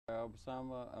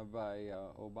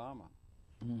Obama.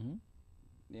 Mm-hmm.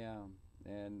 Yeah,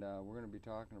 and we're going to be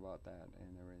talking about that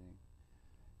and everything.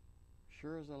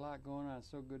 Sure is a lot going on.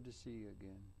 So good to see you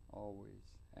again,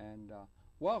 always. And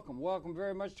welcome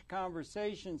very much to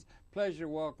Conversations. Pleasure to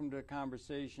welcome to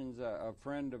Conversations a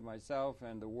friend of myself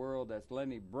and the world. That's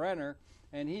Lenni Brenner,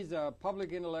 and he's a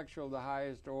public intellectual of the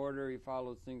highest order. He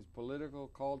follows things political,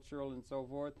 cultural, and so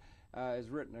forth. Has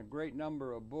written a great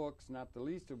number of books, not the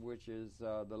least of which is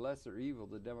The Lesser Evil,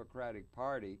 the Democratic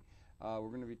Party. We're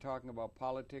going to be talking about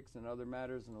politics and other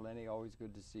matters, and Lenni, always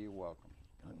good to see you. Welcome.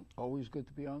 Always good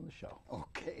to be on the show.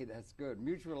 Okay, that's good.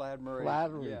 Mutual admiration.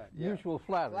 Flattery. Mutual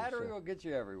flattery. Flattery will get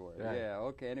you everywhere. Right. Yeah,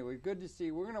 okay. Anyway, good to see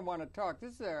you. We're going to want to talk.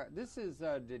 This is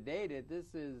dated.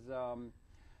 This is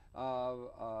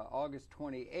August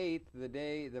 28th,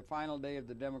 the final day of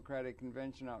the Democratic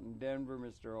Convention out in Denver.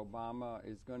 Mr. Obama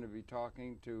is going to be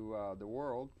talking to the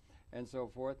world and so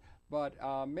forth. But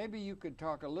maybe you could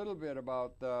talk a little bit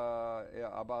about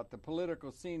the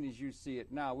political scene as you see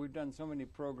it now. We've done so many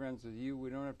programs with you. We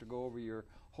don't have to go over your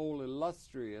whole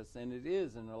illustrious, and it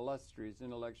is an illustrious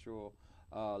intellectual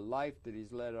life that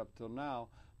he's led up till now.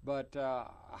 But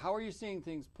how are you seeing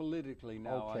things politically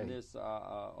now on this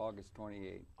August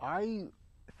 28th? I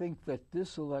think that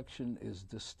this election is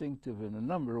distinctive in a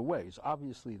number of ways.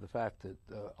 Obviously, the fact that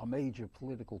a major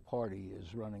political party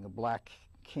is running a black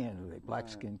candidate,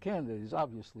 black-skinned candidate, is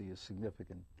obviously a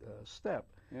significant step.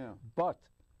 Yeah. But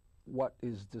what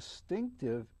is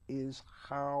distinctive is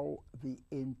how the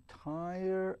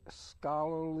entire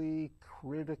scholarly,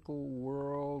 critical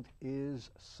world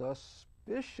is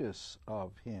suspicious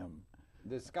of him.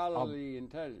 The scholarly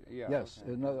intelligence, yeah. Yes,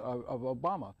 okay. of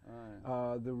Obama.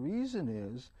 Right. The reason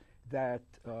is that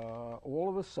all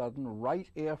of a sudden, right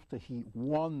after he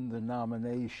won the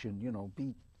nomination,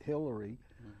 beat Hillary,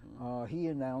 he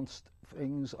announced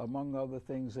things, among other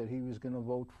things, that he was going to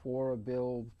vote for a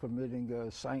bill permitting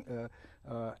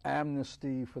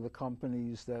amnesty for the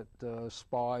companies that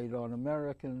spied on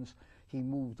Americans. He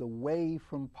moved away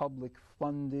from public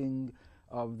funding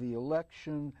of the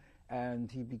election,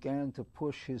 and he began to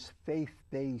push his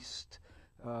faith-based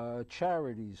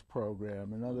charities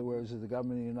program. In other words, the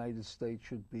government of the United States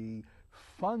should be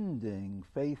funding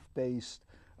faith-based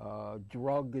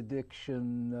drug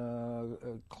addiction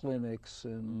clinics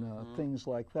and things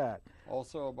like that.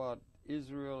 Also about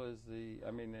Israel is the,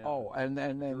 and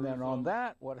then on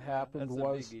that, what happened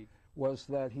was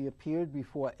that he appeared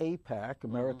before AIPAC,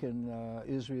 American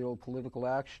Israel Political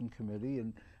Action Committee,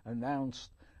 and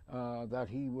announced that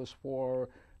he was for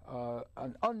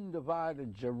an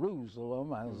undivided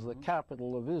Jerusalem as the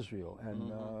capital of Israel.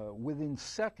 And within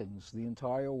seconds, the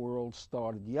entire world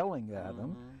started yelling at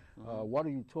him. What are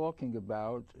you talking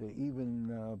about?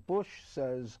 Even Bush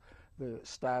says the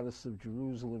status of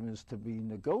Jerusalem is to be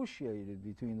negotiated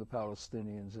between the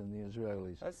Palestinians and the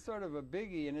Israelis. That's sort of a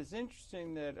biggie, and it's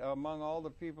interesting that among all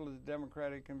the people at the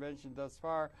Democratic Convention thus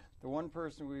far, the one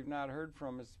person we've not heard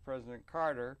from is President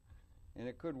Carter. And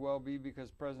it could well be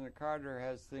because President Carter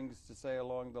has things to say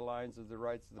along the lines of the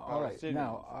rights of the Palestinians.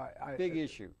 Now, big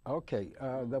issue. Okay.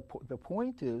 The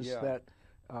point is that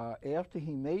after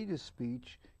he made his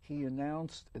speech, he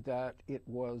announced that it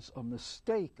was a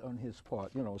mistake on his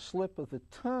part, slip of the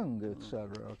tongue,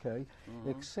 etc., okay?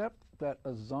 Except that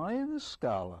a Zionist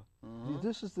scholar,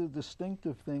 this is the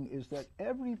distinctive thing, is that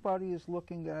everybody is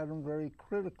looking at him very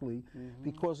critically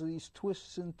because of these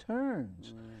twists and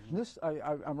turns.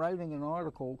 I'm writing an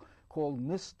article called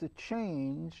Mr.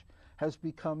 Change has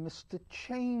become Mr.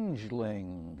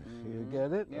 Changeling. You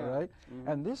get it? Yeah. All right?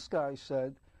 And this guy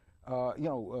said,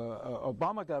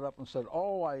 Obama got up and said,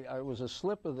 I was a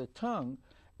slip of the tongue.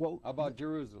 Well, about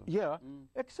Jerusalem. Yeah,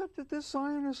 except that this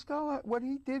Zionist scholar, what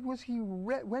he did was he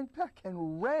went back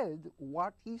and read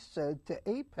what he said to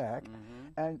AIPAC,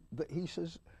 and he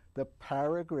says, the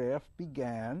paragraph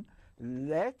began,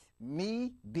 "Let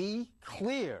me be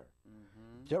clear.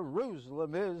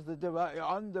 Jerusalem is the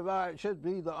should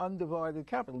be the undivided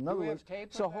capital." In other words,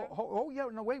 tape so wait.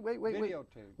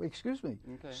 Videotape. Wait, excuse me.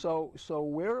 Okay. So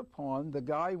whereupon the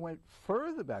guy went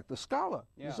further back, the scholar,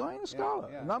 the Zionist scholar,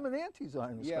 and I'm an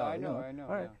anti-Zionist scholar. I know.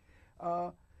 All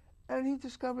right. And he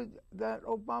discovered that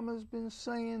Obama's been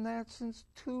saying that since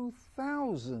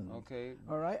 2000. Okay.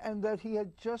 All right, and that he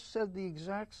had just said the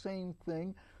exact same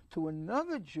thing to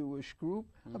another Jewish group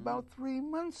about 3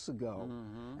 months ago.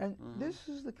 And this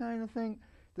is the kind of thing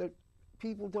that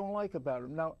people don't like about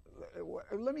him. Now,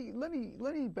 let me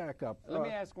back up. Let me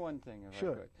ask one thing, if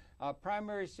sure. I could.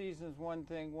 Primary season is one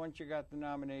thing. Once you got the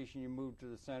nomination, you move to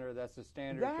the center. That's the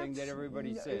standard thing that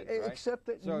everybody says, right? Except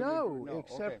that so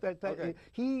except that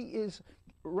he is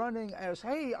running as,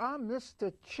 hey, I'm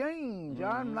Mr. Change.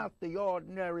 I'm not the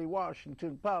ordinary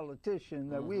Washington politician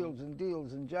that wheels and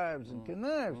deals and jives and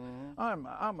connives. I'm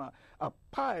a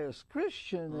pious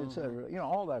Christian, etc. You know,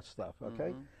 all that stuff,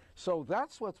 okay? So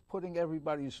that's what's putting the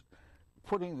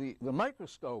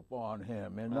microscope on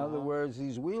him. In other words,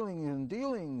 these wheeling and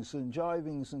dealings and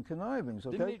jivings and connivings,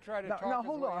 okay? Didn't he try to talk now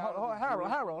hold on,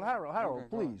 Harold,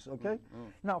 please, okay?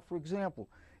 Now, for example,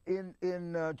 in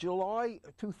July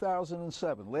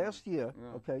 2007, last year,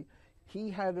 okay, he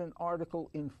had an article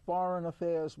in Foreign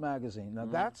Affairs magazine. Now,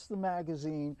 that's the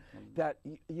magazine that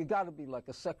you got to be like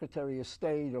a Secretary of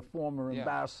State or former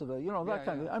ambassador, you know, that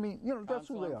kind of, I mean, you know, that's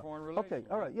who they are. Okay,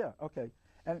 all right, okay.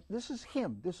 And this is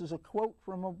him. This is a quote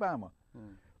from Obama.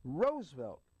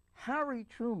 Roosevelt, Harry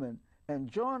Truman, and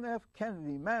John F.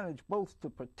 Kennedy managed both to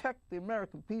protect the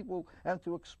American people and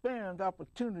to expand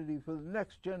opportunity for the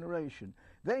next generation.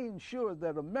 They ensured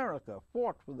that America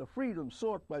fought for the freedom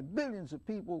sought by billions of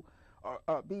people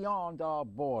beyond our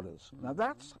borders. Now,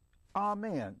 that's our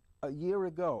man a year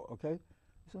ago, okay?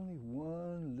 There's only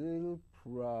one little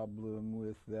problem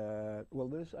with that. Well,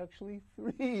 there's actually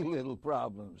three little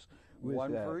problems with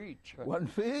one that. For each. One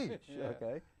for each,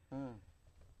 okay?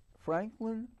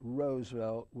 Franklin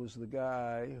Roosevelt was the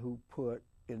guy who put,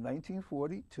 in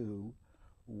 1942,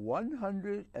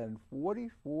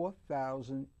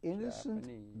 144,000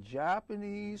 innocent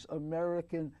Japanese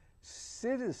American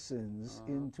citizens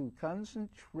into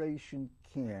concentration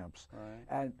camps.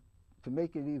 And to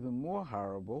make it even more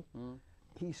horrible,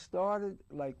 he started,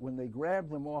 like, when they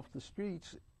grabbed them off the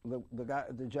streets, the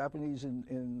Japanese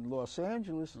in Los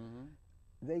Angeles,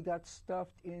 they got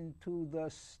stuffed into the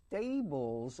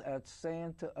stables at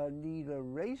Santa Anita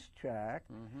Racetrack,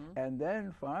 and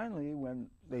then finally, when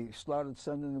they started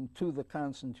sending them to the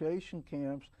concentration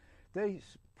camps, they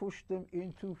pushed them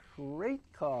into freight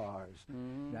cars.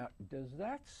 Now, does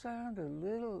that sound a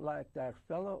little like that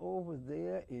fellow over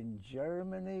there in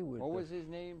Germany? With what was his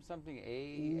name? Something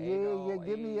Yeah,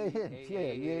 give me a hint.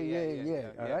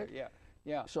 Yeah. All right.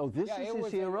 Yeah. So this is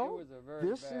his hero. It was a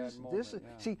very bad moment.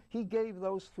 See, he gave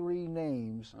those three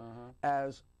names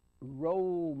as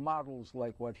role models,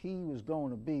 like what he was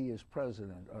going to be as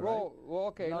president. All right? Well,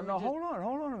 okay. No, hold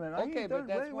on a minute. Okay, but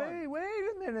that's wait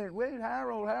a minute. Wait,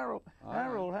 Harold.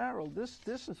 This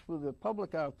is for the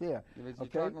public out there. You're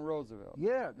talking Roosevelt.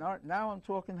 Yeah. Now I'm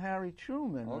talking Harry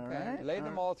Truman. Okay. All right? Lay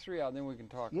them all three out, then we can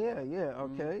talk.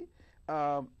 Okay.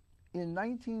 In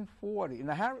 1940, and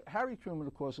Harry Truman,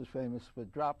 of course, is famous for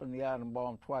dropping the atom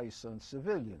bomb twice on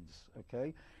civilians,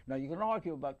 okay? Now, you can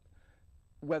argue about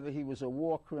whether he was a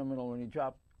war criminal when he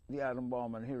dropped the atom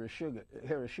bomb on Hiroshima,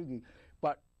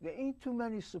 but there ain't too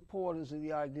many supporters of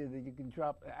the idea that you can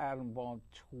drop an atom bomb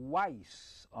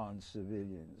twice on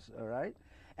civilians, all right?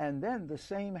 And then the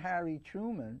same Harry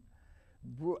Truman,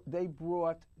 they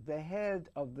brought the head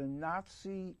of the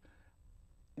Nazi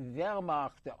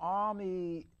Wehrmacht, the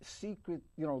army secret,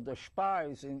 you know, the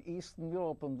spies in Eastern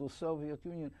Europe and the Soviet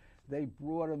Union, they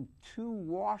brought him to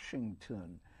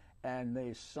Washington, and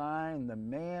they signed the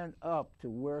man up to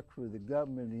work for the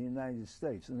government of the United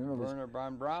States. And Werner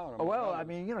von Braun. Well, I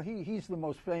mean, you know, he's the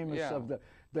most famous of the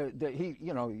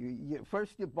you know,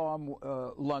 first you bomb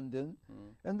London,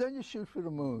 and then you shoot for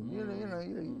the moon.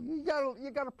 You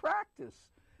got to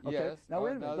practice. Okay. Yes. Now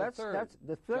wait a minute. That's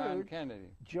the third.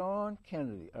 John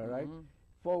Kennedy. All right,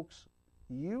 folks.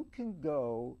 You can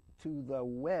go to the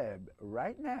web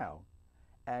right now,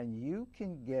 and you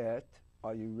can get.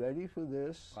 Are you ready for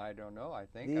this? I don't know. I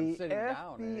think I'm sitting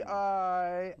down. The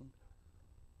FBI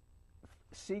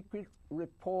secret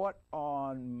report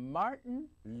on Martin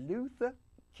Luther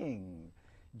King.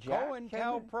 Jack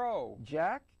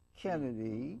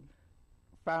Kennedy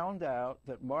found out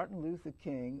that Martin Luther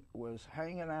King was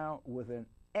hanging out with an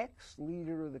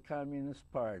ex-leader of the Communist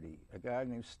Party, a guy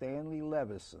named Stanley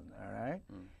Levison, all right?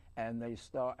 And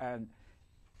and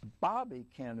Bobby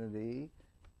Kennedy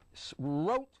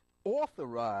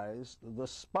authorized the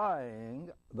spying,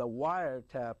 the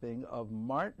wiretapping of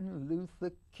Martin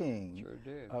Luther King. Sure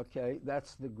did. Okay,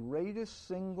 that's the greatest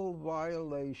single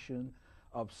violation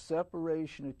of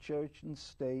separation of church and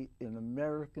state in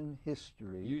American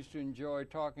history. You used to enjoy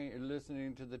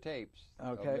listening to the tapes.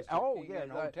 Okay. In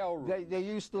hotel rooms. They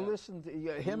used to listen to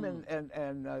him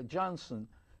and Johnson,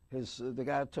 the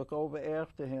guy that took over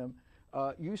after him.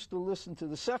 Used to listen to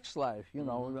the sex life, you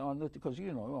know, on the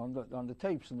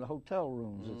tapes in the hotel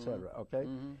rooms, etc. Okay.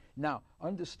 Now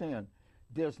understand.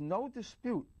 There's no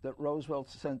dispute that Roosevelt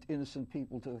sent innocent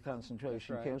people to the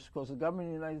concentration camps because the government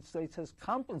of the United States has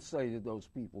compensated those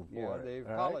people for it. They've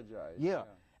apologized. Yeah.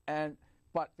 And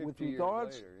But with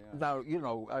regards, later, yeah. now, you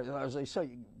know, as I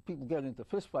say, people get into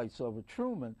fistfights over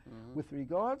Truman. With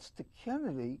regards to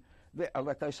Kennedy,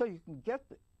 like I say, you can get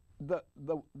the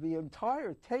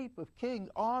entire tape of King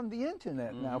on the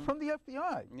internet now from the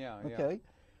FBI. Yeah, okay?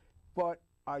 But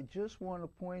I just want to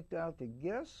point out that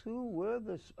guess who were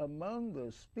among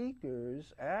the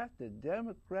speakers at the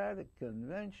Democratic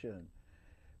Convention?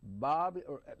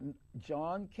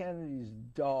 John Kennedy's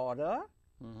daughter,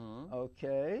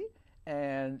 okay,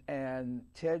 and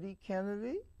Teddy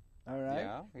Kennedy, all right.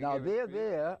 Yeah, now they're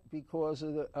there because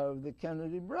of the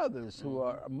Kennedy brothers, who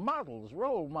are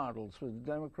role models for the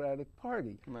Democratic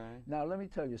Party. Right. Now let me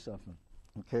tell you something,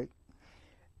 okay.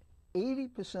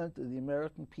 80% of the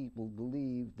American people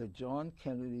believe that John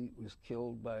Kennedy was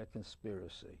killed by a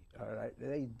conspiracy. All right,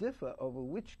 they differ over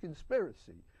which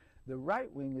conspiracy. The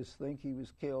right-wingers think he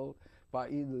was killed by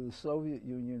either the Soviet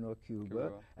Union or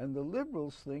Cuba, and the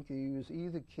liberals think he was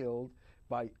either killed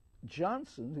by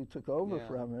Johnson, who took over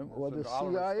from him, or the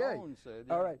CIA. Said,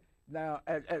 All right. Now,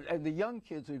 and the young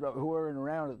kids who weren't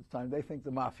around at the time, they think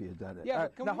the mafia did it. Yeah,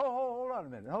 now, hold on a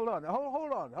minute. Hold on, brother,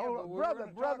 hold on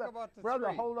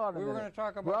a minute. We were going to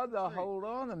talk about brother, hold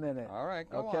on a minute. All right,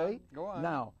 go on.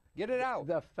 Now, get it out.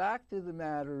 The fact of the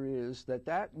matter is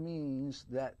that means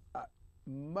that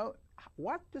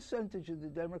what percentage of the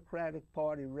Democratic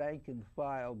Party rank and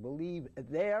file believe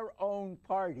their own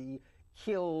party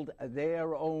killed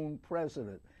their own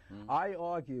president? I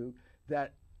argue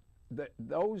that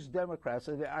those Democrats,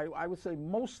 I would say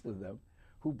most of them,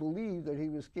 who believe that he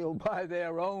was killed by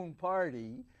their own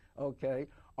party, okay,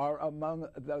 are among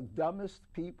the dumbest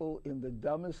people in the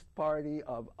dumbest party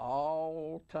of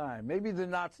all time. Maybe the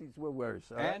Nazis were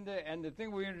worse. And the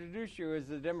thing we introduced you is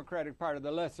the Democratic Party, the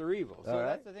lesser evil. So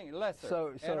that's the thing,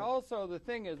 lesser. And also the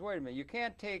thing is, wait a minute, you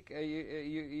can't take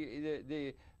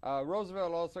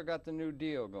Roosevelt also got the New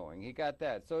Deal going. He got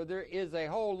that. So there is a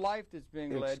whole life that's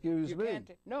being led. Excuse me.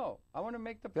 No, I want to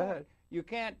make the point. Go ahead. You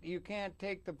can't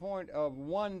take the point of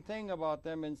one thing about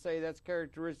them and say that's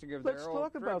characteristic of their Let's own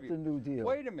talk about the New Deal.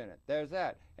 Wait a minute. There's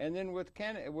that. And then with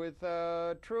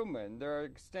Truman, there are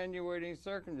extenuating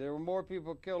circumstances. There were more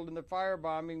people killed in the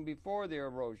firebombing before the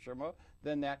Hiroshima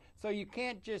than that. So you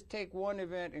can't just take one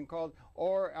event and call,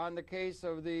 or on the case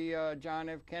of the John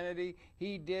F. Kennedy,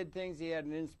 he did things, he had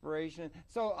an inspiration.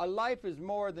 So a life is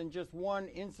more than just one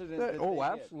incident.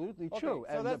 Absolutely true.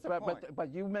 So that's the point.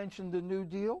 But you mentioned the New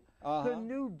Deal. The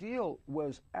New Deal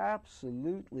was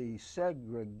absolutely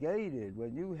segregated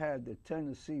when you had the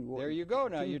Tennessee War. There you go.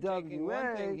 Now you're taking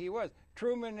one thing. He was.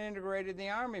 Truman integrated the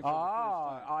Army for the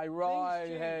first time.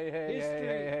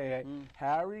 Hey.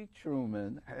 Harry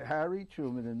Truman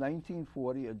in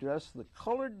 1940 addressed the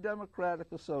Colored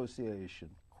Democratic Association,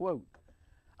 quote,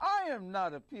 "I am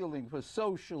not appealing for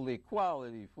social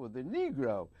equality for the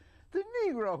Negro. The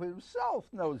Negro himself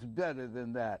knows better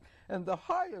than that. And the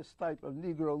highest type of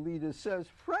Negro leader says,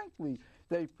 frankly,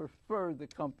 they prefer the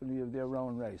company of their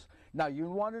own race." Now, you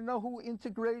want to know who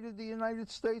integrated the United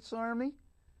States Army?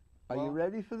 Are you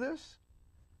ready for this?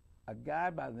 A guy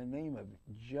by the name of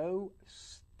Joe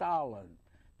Stalin.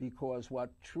 Because what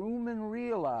Truman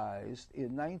realized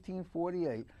in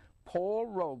 1948, Paul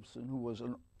Robeson, who was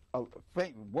a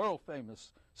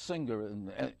world-famous singer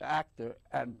and actor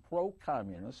and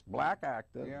pro-communist, black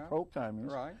actor,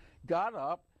 pro-communist, got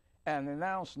up and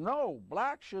announced, no,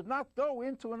 blacks should not go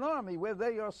into an army where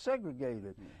they are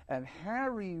segregated. And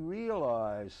Harry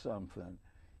realized something.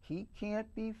 He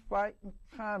can't be fighting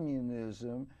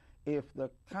communism if the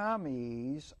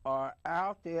commies are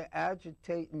out there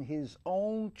agitating his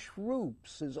own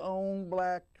troops, his own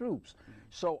black troops.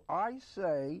 So I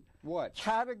say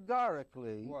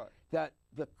categorically that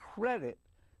the credit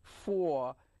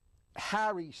for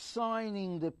Harry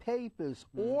signing the papers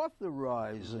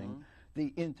authorizing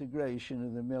the integration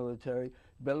of the military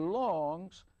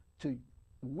belongs to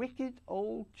wicked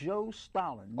old Joe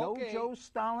Stalin. No Joe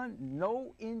Stalin,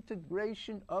 no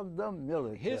integration of the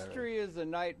military. History is a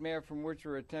nightmare from which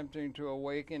we're attempting to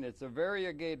awaken. It's a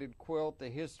variegated quilt, the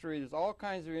history. There's all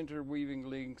kinds of interweaving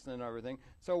links and everything.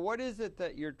 So what is it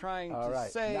that you're trying to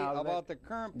say about the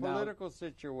current political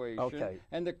situation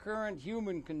and the current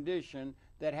human condition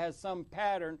that has some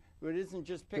pattern, but isn't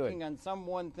just picking on some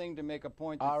one thing to make a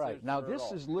point? All right. Now,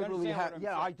 this is literally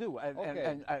I do.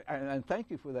 And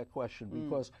thank you for that question,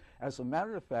 because as a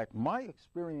matter of fact, my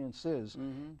experience is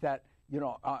that, you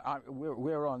know,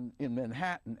 we're in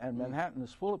Manhattan, and Manhattan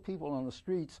is full of people on the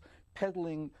streets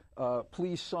peddling,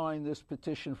 please sign this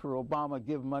petition for Obama,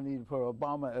 give money for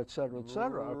Obama, et cetera,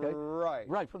 okay?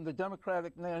 Right, from the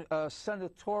Democratic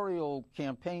Senatorial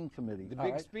Campaign Committee. The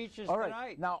big speeches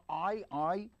tonight. Now,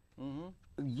 I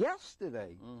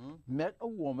yesterday met a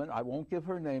woman. I won't give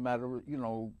her name out of,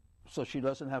 so she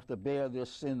doesn't have to bear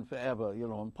this sin forever,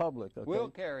 in public. Okay? We'll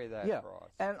carry that cross.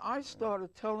 And I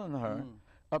started telling her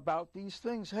about these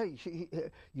things. Hey,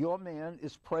 your man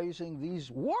is praising these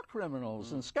war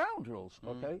criminals and scoundrels,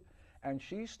 okay? And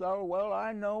she started, well,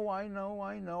 I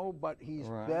know, but he's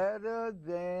better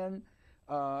than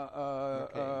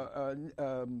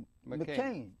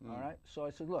McCain, all right? So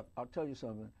I said, look, I'll tell you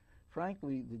something.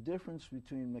 Frankly, the difference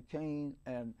between McCain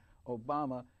and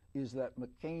Obama is that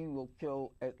McCain will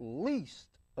kill at least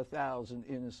 1,000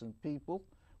 innocent people,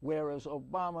 whereas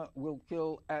Obama will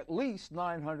kill at least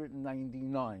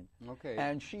 999. Okay.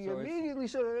 And she immediately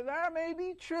said, that may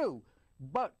be true,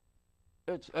 but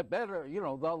it's a better,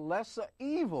 the lesser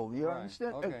evil. You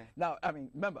understand? Okay. Now, I mean,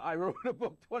 remember, I wrote a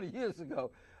book 20 years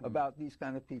ago about these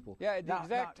kind of people. Yeah, the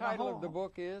exact title of the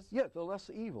book is? Yeah, The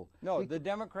Lesser Evil. No, the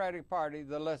Democratic Party,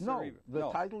 The Lesser Evil. The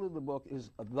title of the book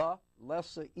is The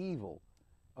Lesser Evil.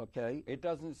 Okay. It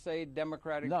doesn't say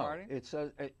Democratic Party? No, it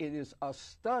says it is a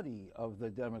study of the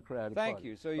Democratic Party. Thank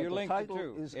you. So you're linked to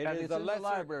two. It is a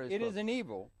lesser. It is an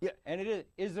evil. Yeah. And it is.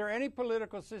 Is there any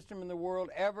political system in the world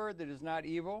ever that is not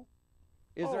evil?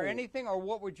 Is there anything, or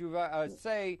what would you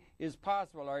say is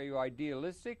possible? Are you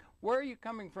idealistic? Where are you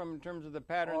coming from in terms of the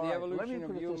pattern, the evolution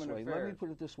of human affairs? Let me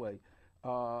put it this way.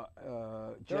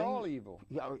 They're all evil.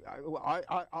 Yeah,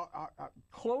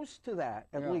 close to that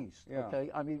at least. Yeah. Okay,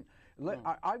 I mean,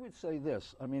 I would say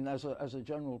this. I mean, as a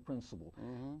general principle,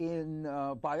 in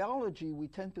biology, we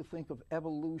tend to think of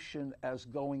evolution as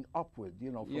going upward.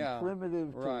 From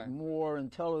primitive to more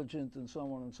intelligent, and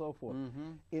so on and so forth.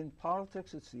 In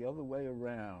politics, it's the other way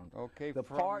around. Okay.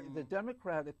 The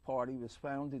Democratic Party was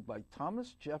founded by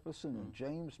Thomas Jefferson and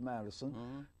James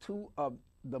Madison, two of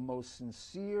the most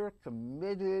sincere,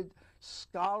 committed,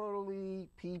 scholarly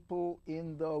people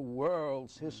in the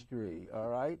world's history, all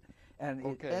right? And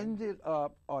it ended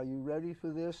up, are you ready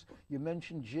for this? You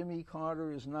mentioned Jimmy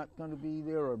Carter is not going to be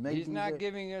there, or maybe... He's not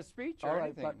giving a speech or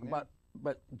anything.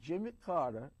 But Jimmy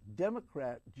Carter,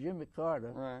 Democrat Jimmy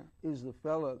Carter, is the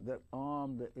fellow that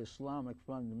armed the Islamic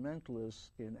fundamentalists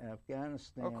in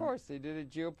Afghanistan. Of course, they did it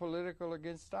geopolitical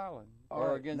against Stalin,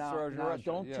 or against Russia. Now,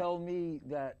 don't tell me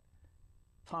that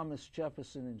Thomas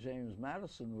Jefferson and James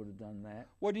Madison would have done that.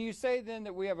 Well, do you say then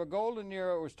that we have a golden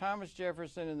era? It was Thomas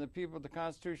Jefferson and the people of the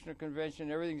Constitutional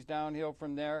Convention. Everything's downhill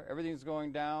from there. Everything's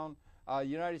going down. The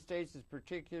United States is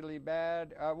particularly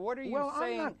bad. What are you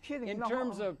saying I'm not kidding. in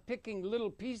terms of picking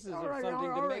little pieces of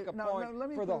something to make a point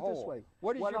for the whole?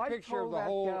 What is your picture of the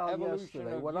whole evolution of human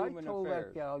affairs? What I told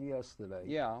that gal yesterday,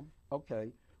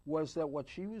 was that what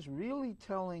she was really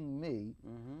telling me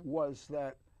was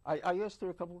that I asked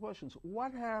her a couple of questions.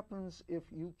 What happens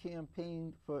if you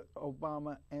campaign for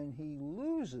Obama and he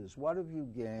loses? What have you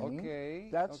gained? Okay.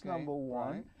 That's number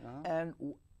one. And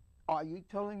are you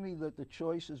telling me that the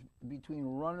choice is between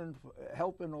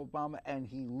helping Obama and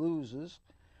he loses,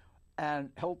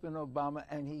 and helping Obama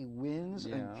and he wins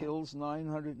and kills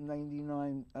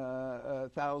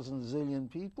 999,000 zillion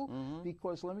people?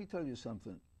 Because let me tell you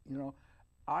something.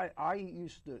 I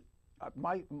used to...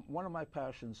 one of my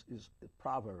passions is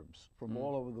proverbs from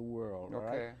all over the world.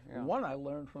 Okay, right? One I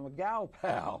learned from a gal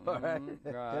pal.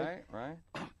 Right.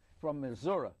 From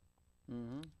Missouri.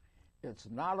 It's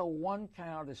not a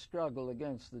one-county struggle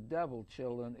against the devil,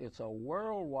 children. It's a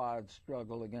worldwide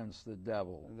struggle against the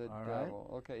devil. The devil. Right?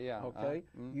 Okay. Yeah. Okay.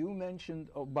 You mentioned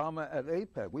Obama at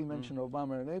APEC. We mentioned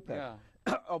Obama at APEC. Yeah.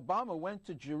 Obama went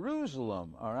to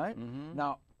Jerusalem. All right.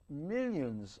 Now,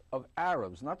 millions of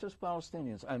Arabs, not just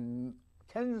Palestinians, and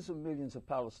tens of millions of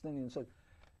Palestinians said,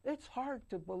 it's hard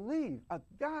to believe a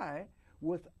guy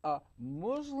with a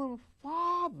Muslim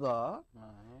father,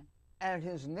 and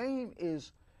his name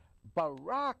is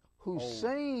Barack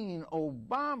Hussein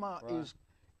Obama,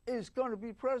 is going to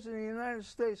be president of the United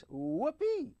States.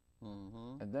 Whoopee!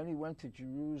 And then he went to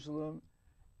Jerusalem,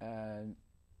 and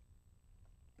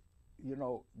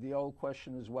the old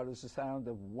question is, what is the sound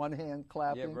of one hand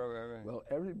clapping? Yeah, right. Well,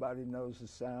 everybody knows the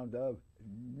sound of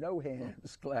no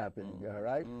hands clapping, all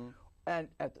right? And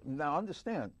now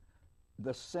understand,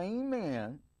 the same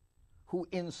man who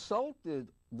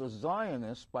insulted the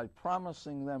Zionists by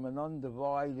promising them an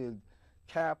undivided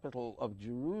capital of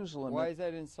Jerusalem. Why is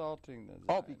that insulting them?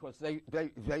 Oh, because they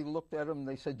looked at him and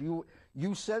they said, you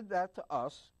said that to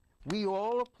us, we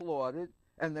all applauded,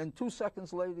 and then 2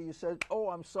 seconds later you said, oh,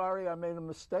 I'm sorry, I made a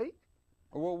mistake?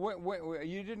 Well,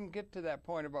 you didn't get to that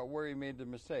point about where he made the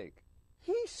mistake.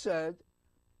 He said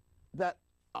that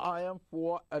I am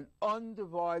for an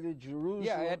undivided Jerusalem.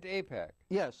 Yeah, at APEC.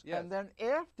 Yes, and then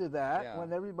after that,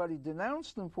 when everybody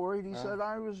denounced him for it, he said,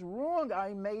 "I was wrong.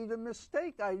 I made a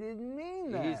mistake. I didn't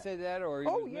mean that." He said that, or he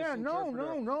was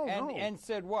no. And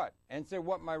said what? And said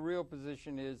what my real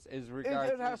position is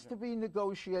regarding. It has to be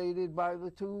negotiated by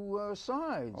the two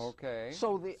sides. Okay.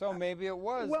 So maybe it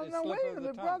was. Well, now wait a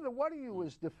minute, brother. What are you,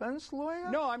 his defense lawyer?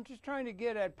 No, I'm just trying to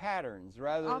get at patterns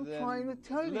rather than. I'm trying to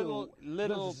tell little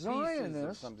the pieces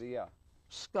of something. Yeah.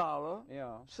 Scholar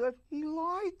said he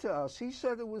lied to us. He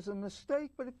said it was a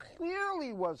mistake, but it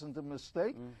clearly wasn't a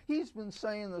mistake. He's been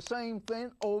saying the same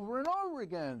thing over and over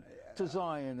again to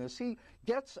Zionists. He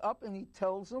gets up and he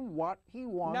tells them what he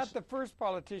wants. Not the first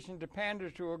politician to pander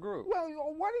to a group. Well,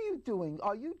 what are you doing?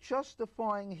 Are you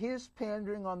justifying his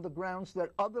pandering on the grounds that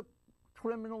other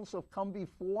criminals have come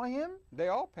before him? They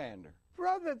all pander.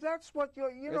 Brother, that's what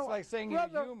it's like saying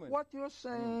brother, he's human. What you're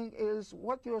saying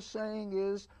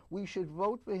is we should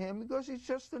vote for him because he's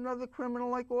just another criminal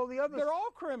like all the others. They're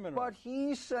all criminals. But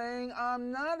he's saying,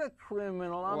 I'm not a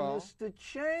criminal, I'm Mr.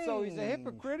 Change. So he's a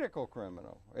hypocritical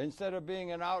criminal instead of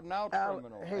being an out-and-out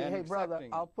criminal. Hey, brother,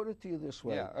 I'll put it to you this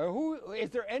way. Yeah. Is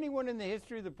there anyone in the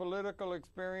history of the political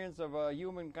experience of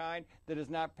humankind that has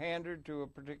not pandered to a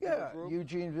particular group?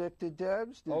 Eugene Victor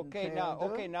Debs didn't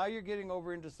pander. Now you're getting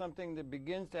over into something that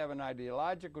begins to have an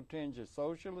ideological tinge, a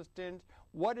socialist tinge.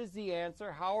 What is the answer?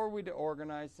 How are we to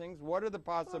organize things? What are the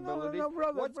possibilities? No,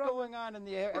 brother, What's going on in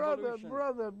the evolution?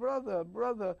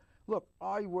 Brother. Look,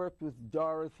 I worked with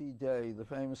Dorothy Day, the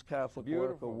famous Catholic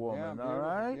worker woman. All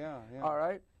right. All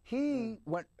right.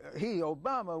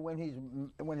 Obama,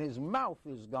 when his mouth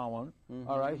is going,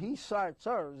 all right, he cites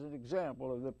her as an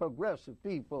example of the progressive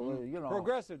people.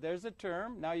 Progressive. There's a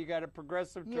term. Now you got a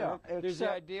progressive term. There's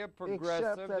the idea of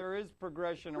progressive. There is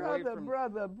progression away from.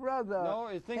 Brother. No,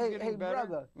 is things getting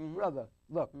better? Brother.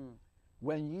 Look.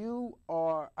 When you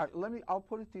are, I'll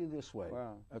put it to you this way.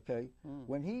 Wow. Okay.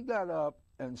 When he got up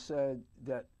and said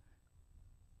that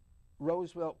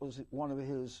Roosevelt was one of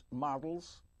his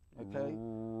models. Okay.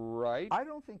 Right. I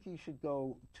don't think he should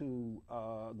go to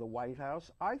the White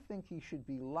House. I think he should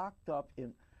be locked up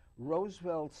in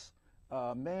Roosevelt's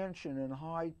mansion in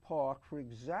Hyde Park for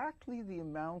exactly the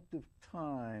amount of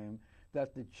time that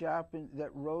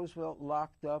Roosevelt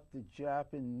locked up the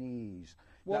Japanese.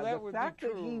 Well, now, that would be true. The fact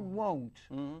that he won't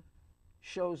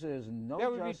shows there's no justice in the world.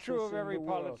 That would be true of every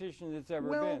politician that's ever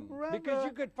been. Brother, because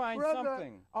you could find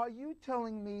something. Are you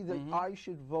telling me that I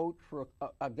should vote for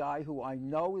a guy who I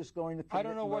know is going to commit murder?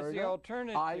 I don't know what's the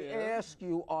alternative. I ask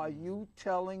you, are you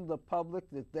telling the public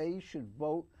that they should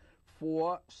vote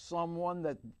for someone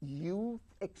that you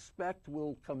expect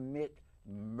will commit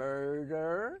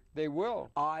murder? They will.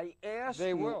 I ask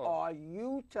are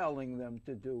you telling them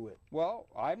to do it? Well,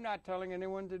 I'm not telling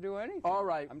anyone to do anything. All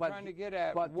right. I'm trying to get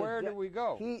at where do we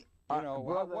go?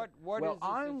 Brother,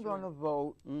 I'm going to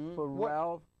vote for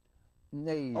Ralph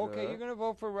Nader. Okay, you're going to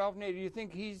vote for Ralph Nader. You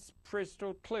think he's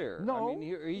crystal clear? No. I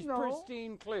mean, he's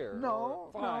pristine clear.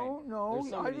 No,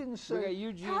 I didn't say.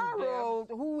 Harold,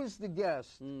 who is the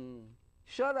guest?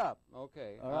 Shut up.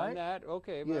 Okay. All right? On that,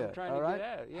 okay, but I'm trying to get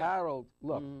at it. Yeah. Harold,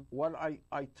 look, what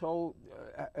I told,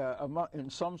 in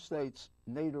some states,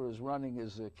 Nader is running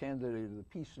as a candidate of the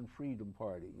Peace and Freedom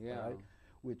Party, right?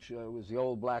 Which was the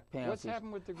old Black Panthers. What's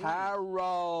happened with the Greens?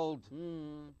 Harold.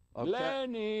 Okay.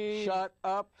 Lenny. Shut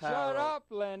up, Harold. Shut up,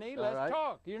 Lenny. Let's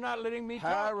talk. You're not letting me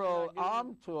talk. Harold,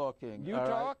 I'm talking. You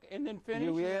talk and then finish,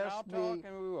 and then I'll talk,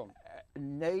 and we will.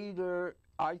 Nader,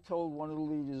 I told one of the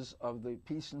leaders of the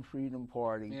Peace and Freedom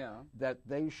Party that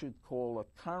they should call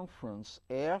a conference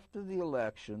after the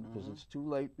election, because it's too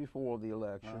late before the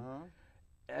election,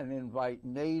 and invite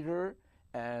Nader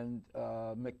and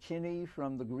McKinney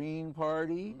from the Green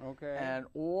Party, and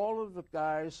all of the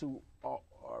guys who are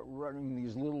running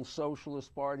these little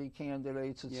socialist party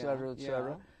candidates, et cetera,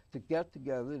 to get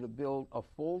together to build a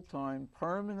full-time,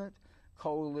 permanent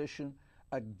coalition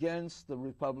against the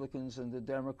Republicans and the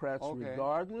Democrats,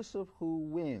 regardless of who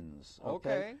wins.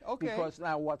 Okay. Because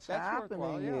now what's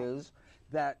happening is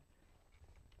that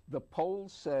the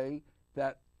polls say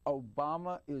that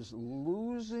Obama is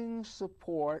losing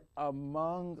support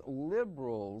among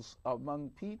liberals, among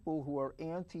people who are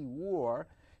anti-war,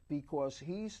 because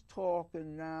he's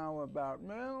talking now about,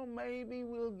 well, maybe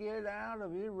we'll get out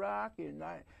of Iraq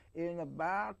in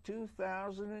about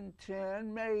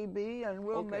 2010, maybe, and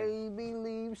we'll maybe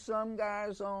leave some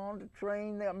guys on to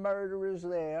train their murderers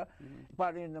there.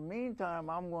 But in the meantime,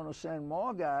 I'm going to send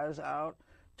more guys out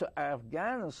to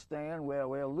Afghanistan, where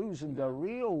we're losing the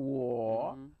real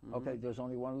war. Okay, there's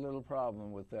only one little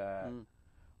problem with that.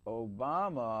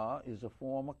 Obama is a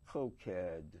former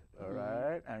cokehead, all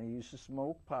right? And he used to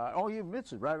smoke pot. Oh, he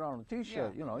admits it right on the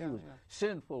T-shirt. You know, he was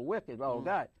sinful, wicked, old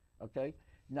guy, okay?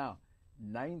 Now,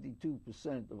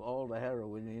 92% of all the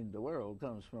heroin in the world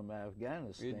comes from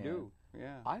Afghanistan. You do,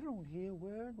 yeah. I don't hear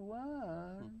word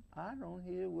one. I don't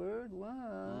hear word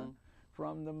one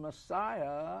from the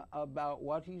Messiah about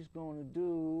what he's going to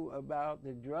do about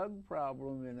the drug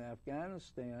problem in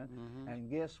Afghanistan. And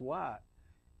guess what?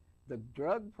 The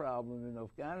drug problem in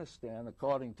Afghanistan,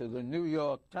 according to the New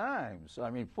York Times, I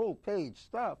mean, full-page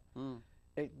stuff,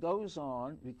 it goes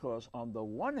on because on the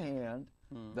one hand,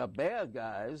 the bad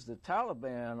guys, the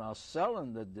Taliban, are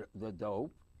selling the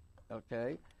dope,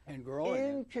 okay, and growing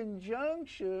in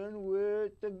conjunction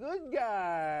with the good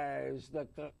guys.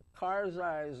 The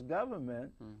Karzai's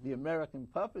government, the American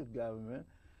puppet government,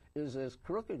 is as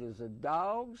crooked as a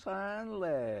dog's hind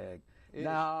leg.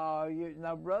 Now,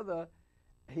 brother,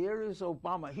 here is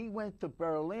Obama. He went to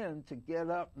Berlin to get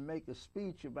up and make a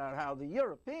speech about how the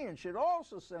Europeans should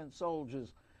also send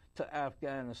soldiers to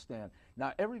Afghanistan.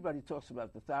 Now, everybody talks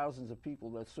about the thousands of people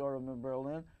that saw him in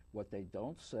Berlin. What they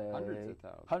don't say... Hundreds of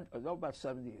thousands. About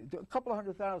 70, a couple of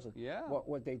 100,000. Yeah.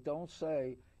 What they don't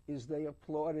say is they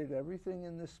applauded everything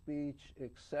in the speech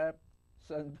except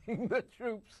sending the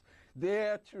troops,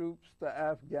 their troops, to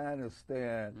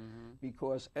Afghanistan,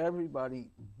 because everybody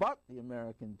but the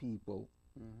American people,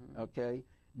 okay,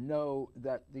 know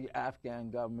that the Afghan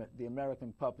government, the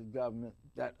American puppet government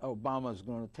that Obama's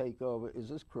going to take over is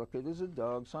as crooked as a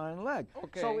dog's hind leg.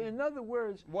 Okay. So in other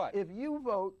words, what? If you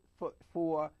vote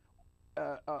for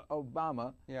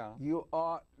Obama, you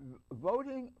are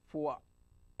voting for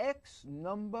X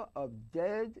number of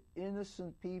dead,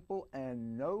 innocent people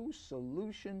and no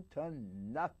solution to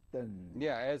nothing.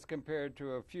 Yeah, as compared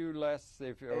to a few less, or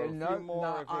a few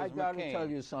more if it was I got to McCain. tell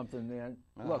you something, man.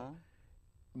 Look,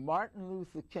 Martin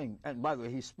Luther King, and by the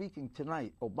way, he's speaking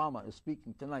tonight. Obama is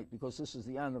speaking tonight because this is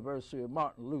the anniversary of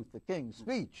Martin Luther King's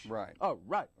speech. Right. Oh,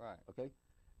 right. Right. Okay.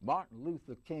 Martin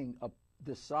Luther King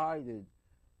decided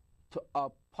to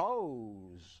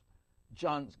oppose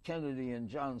John Kennedy and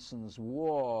Johnson's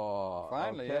war.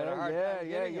 Finally, okay? had a hard time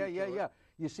getting him to it.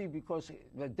 You see, because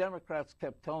the Democrats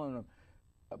kept telling him,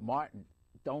 Martin,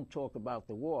 don't talk about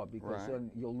the war because then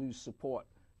you'll lose support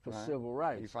for civil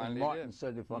rights. And Martin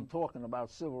said, if I'm talking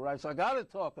about civil rights, I got to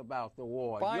talk about the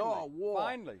war. Your war.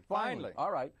 Finally.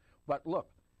 All right. But look.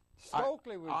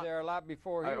 Stokely was there a lot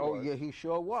before he was. Oh, yeah, he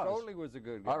sure was. Stokely was a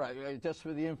good guy. All right. Just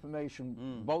for the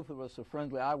information, both of us are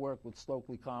friendly. I worked with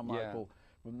Stokely Carmichael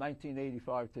from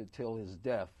 1985 till his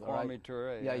death. Army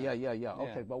Touré. Yeah.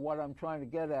 Okay, but what I'm trying to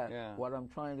get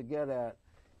at,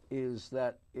 is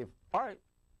that if, all right,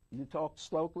 you talk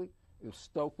Stokely. If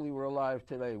Stokely were alive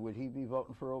today, would he be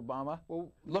voting for Obama?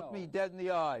 Well, look me dead in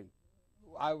the eye.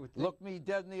 I would think, look me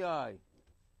dead in the eye.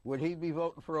 Would he be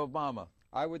voting for Obama?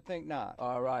 I would think not.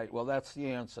 All right. Well, that's the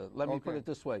answer. Let me put it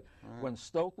this way. When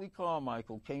Stokely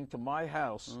Carmichael came to my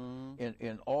house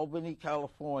in Albany,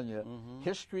 California,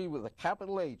 history with a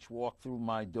capital H walked through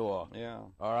my door. Yeah.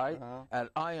 All right? And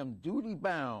I am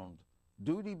duty-bound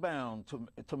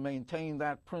to maintain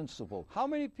that principle. How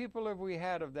many people have we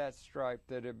had of that stripe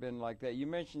that have been like that? You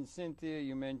mentioned Cynthia,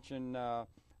 you mentioned, I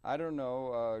don't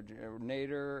know,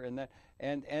 Nader, and that,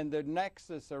 and the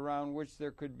nexus around which there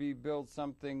could be built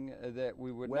something that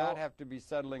we would not have to be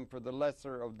settling for the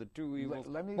lesser of the two evils,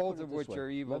 both of which are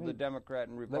evil, the Democrat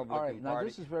and Republican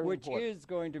Party, which is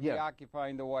going to be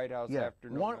occupying the White House after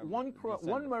November.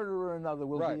 One murderer or another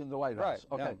will be in the White House.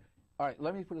 Okay. All right,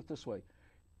 let me put it this way.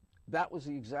 That was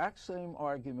the exact same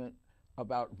argument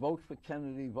about vote for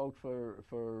Kennedy, vote for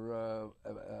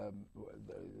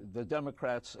the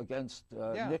Democrats against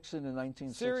Nixon in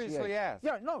 1968. Seriously asked.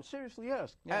 Yeah, no, seriously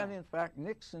asked. Yeah. And in fact,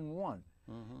 Nixon won.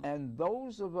 And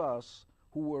those of us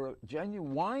who were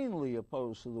genuinely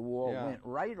opposed to the war went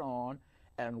right on,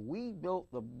 and we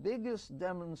built the biggest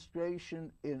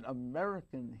demonstration in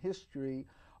American history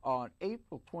on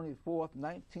April 24th,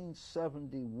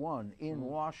 1971 in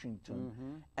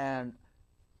Washington. And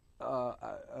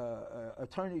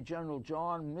Attorney General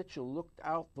John Mitchell looked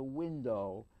out the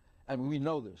window, and we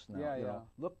know this now,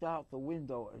 looked out the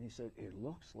window and he said, it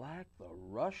looks like the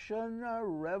Russian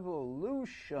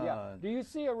Revolution. Yeah. Do you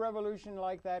see a revolution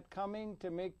like that coming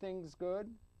to make things good?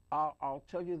 I'll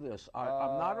tell you this.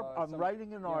 I'm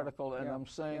writing an article, and I'm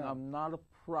saying I'm not a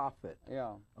prophet.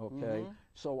 Yeah. Okay?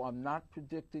 So I'm not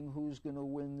predicting who's going to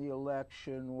win the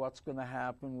election, what's going to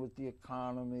happen with the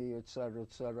economy, et cetera,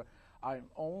 et cetera. I'm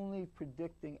only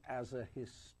predicting as a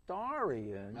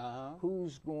historian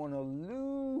who's going to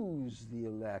lose the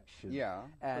election. Yeah,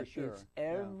 and for sure. It's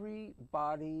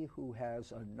everybody who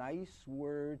has a nice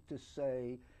word to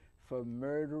say for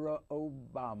murderer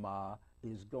Obama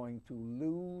is going to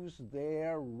lose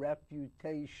their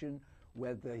reputation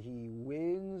whether he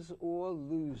wins or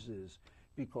loses,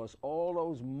 because all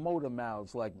those motor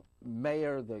mouths like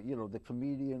Mayer, the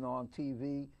comedian on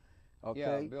TV, okay?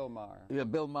 Yeah, Bill Maher. Yeah,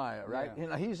 Bill Maher, right?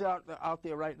 Yeah. He's out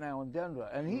there right now in Denver,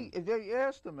 and they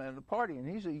asked him at the party, and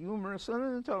he's a humorous and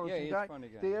an intelligent guy. Funny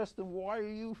guy. They asked him, "Why are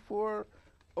you for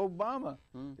Obama?"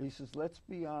 He says, "Let's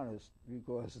be honest,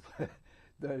 because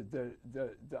the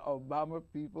Obama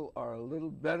people are a little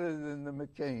better than the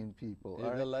McCain people.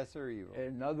 They're the lesser evil."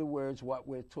 In other words, what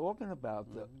we're talking about,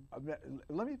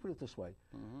 let me put it this way.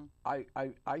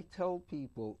 I tell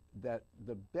people that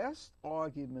the best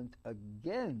argument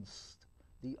against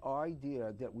the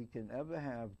idea that we can ever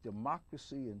have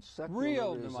democracy and secularism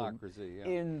real democracy,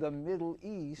 in the Middle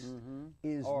East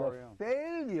is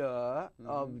failure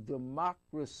of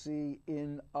democracy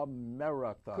in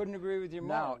America. Couldn't agree with you more.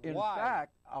 Now, in Why?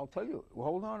 fact, I'll tell you.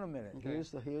 Hold on a minute. Okay.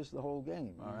 Here's the whole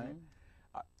game. All right.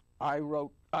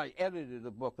 I edited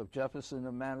a book of Jefferson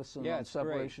and Madison on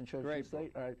separation church and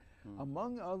state. All right.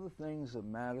 Among other things that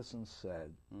Madison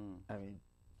said,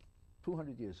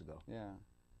 200 years ago. Yeah.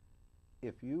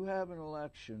 If you have an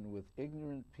election with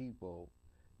ignorant people,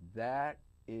 that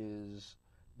is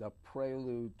the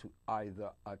prelude to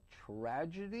either a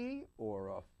tragedy or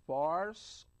a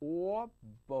farce or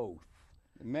both.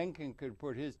 Mencken could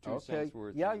put his 2 cents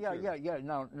worth. Yeah.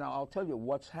 Now I'll tell you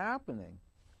what's happening.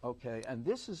 Okay, and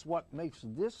this is what makes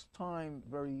this time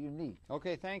very unique.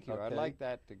 Okay, thank you. Okay. I'd like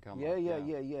that to come up.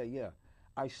 Yeah.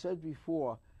 I said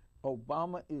before,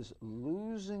 Obama is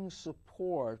losing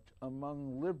support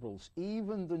among liberals.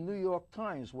 Even the New York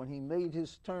Times, when he made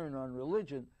his turn on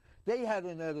religion, they had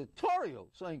an editorial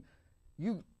saying,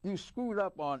 you screwed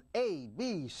up on A,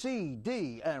 B, C,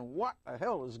 D, and what the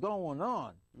hell is going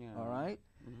on? Yeah. All right?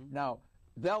 Now,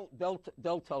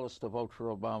 they'll tell us to vote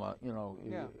for Obama,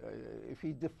 if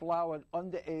he deflowered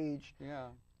underage,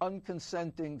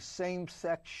 unconsenting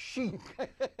same-sex sheep.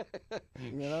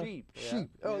 Sheep.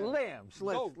 Lambs.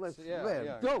 Goats.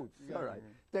 Goats. All right.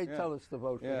 They tell us to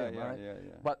vote for him, right?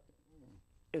 But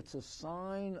it's a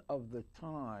sign of the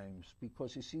times,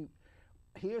 because you see,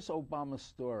 here's Obama's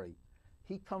story.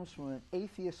 He comes from an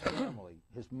atheist family.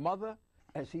 His mother,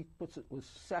 as he puts it, was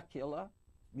secular,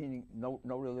 meaning no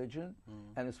religion,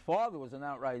 and his father was an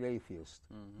outright atheist.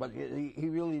 But he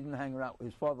really didn't hang around.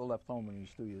 His father left home when he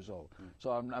was 2 years old.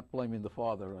 So I'm not blaming the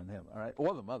father on him, all right,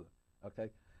 or the mother.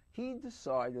 Okay, he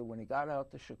decided when he got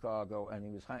out to Chicago and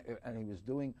he was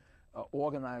doing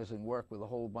organizing work with a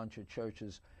whole bunch of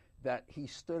churches, that he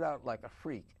stood out like a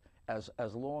freak. As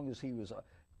long as he was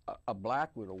a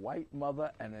black with a white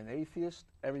mother and an atheist,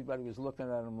 everybody was looking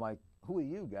at him like, "Who are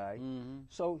you, guy?"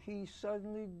 So he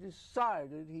suddenly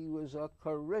decided he was a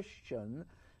Christian,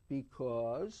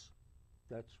 because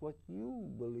that's what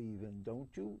you believe in, don't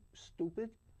you,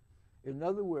 stupid? In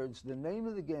other words, the name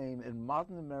of the game in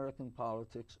modern American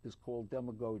politics is called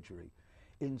demagoguery.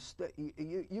 Instead,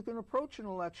 you can approach an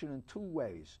election in 2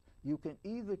 ways. You can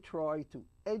either try to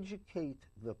educate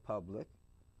the public.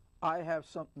 I have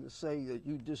something to say that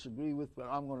you disagree with, but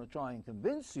I'm going to try and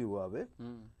convince you of it.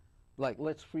 Like,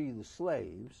 let's free the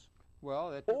slaves.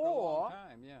 Well, that took a long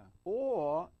time,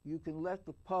 Or you can let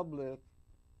the public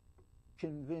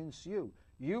convince you.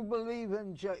 You believe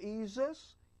in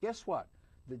Jesus? Guess what?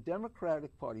 The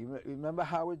Democratic Party, remember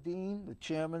Howard Dean, the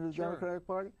chairman of the Democratic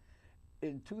Party?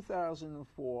 In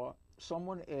 2004,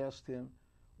 someone asked him,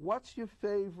 "What's your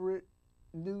favorite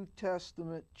New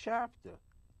Testament chapter?"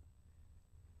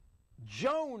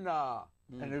 Jonah.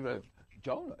 And everybody,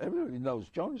 Jonah, everybody knows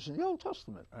Jonah's in the Old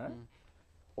Testament, right?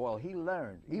 Well, he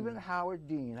learned. Even Howard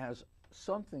Dean has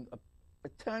something, a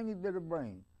tiny bit of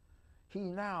brain. He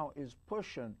now is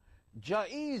pushing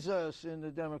Jesus in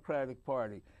the Democratic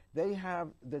Party.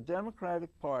 The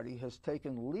Democratic Party has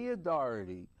taken Leah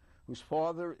Doherty, whose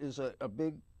father is a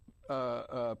big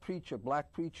preacher,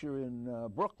 black preacher in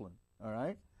Brooklyn, all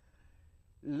right?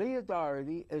 Leah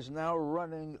Doherty is now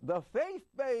running the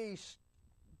faith-based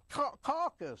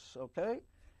caucus, okay?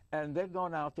 And they're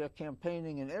going out there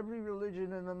campaigning in every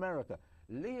religion in America.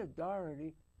 Leah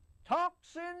Doherty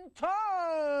talks in tongues,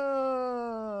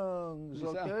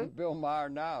 okay? Like Bill Maher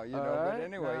now, but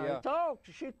anyway,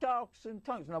 She talks in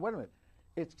tongues. Now, wait a minute.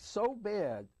 It's so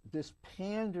bad, this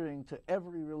pandering to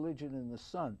every religion in the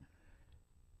sun.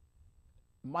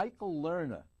 Michael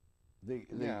Lerner,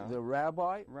 the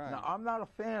rabbi. Right. Now, I'm not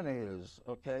a fan of his,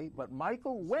 okay? But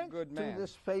Michael went to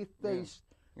this faith-based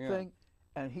thing,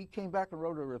 and he came back and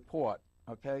wrote a report,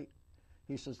 okay?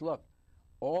 He says, look,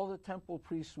 all the temple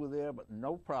priests were there, but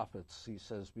no prophets, he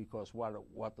says, because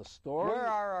what the story... Where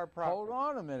are our prophets? Hold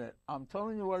on a minute. I'm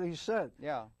telling you what he said.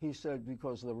 Yeah. He said,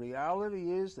 because the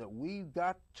reality is that we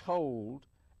got told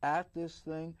at this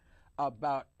thing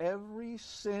about every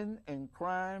sin and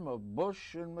crime of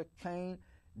Bush and McCain.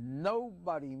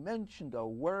 Nobody mentioned a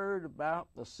word about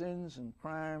the sins and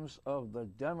crimes of the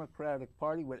Democratic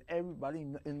Party, what everybody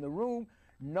in the room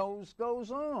knows goes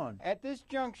on. At this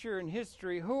juncture in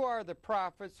history, who are the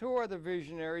prophets, who are the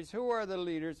visionaries, who are the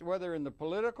leaders, whether in the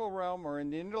political realm or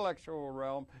in the intellectual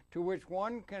realm, to which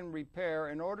one can repair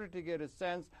in order to get a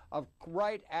sense of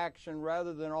right action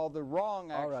rather than all the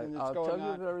wrong action that's going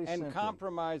on and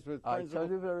compromise with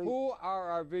principles? Who are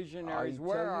our visionaries?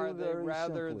 Where are they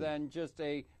rather than just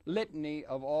a litany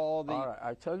of all the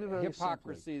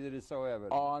hypocrisy that is so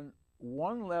evident? On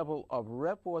one level of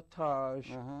reportage,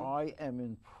 I am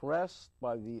impressed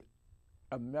by the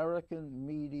American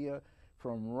media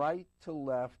from right to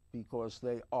left because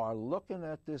they are looking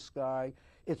at this guy.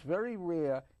 It's very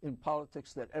rare in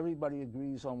politics that everybody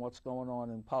agrees on what's going on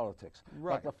in politics.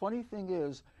 Right. But the funny thing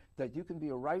is that you can be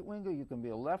a right-winger, you can be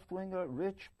a left-winger,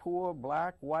 rich, poor,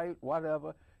 black, white,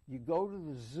 whatever. You go to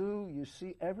the zoo, you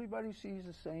see, everybody sees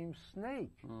the same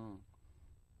snake.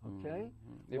 Okay?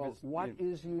 Well, what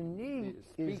is unique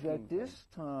is that this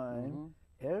time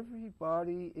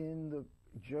everybody in the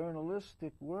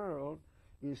journalistic world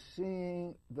is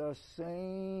seeing the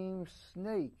same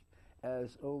snake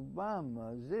as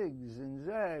Obama, zigs and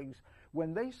zags.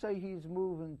 When they say he's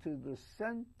moving to the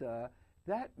center,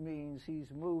 that means he's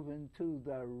moving to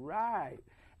the right.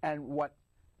 And what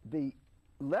the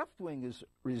left-wingers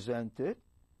resented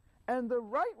and the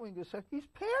right-wingers said, he's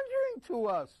pandering to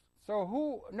us. So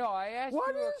who? No, I asked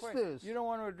what you a question. What is this? You don't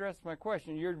want to address my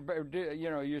question.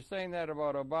 You're saying that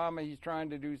about Obama. He's trying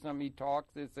to do something. He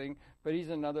talks this thing, but he's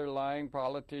another lying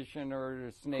politician or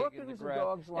a snake in the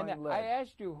grass. And I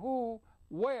asked you who,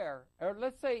 where, or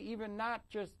let's say even not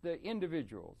just the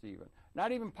individuals, even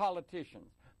not even politicians,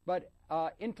 but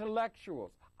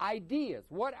intellectuals, ideas.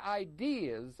 What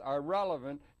ideas are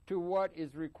relevant to what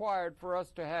is required for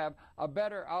us to have a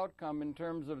better outcome in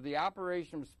terms of the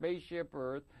operation of Spaceship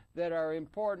Earth that are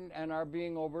important and are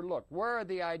being overlooked? Where are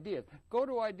the ideas? Go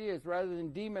to ideas rather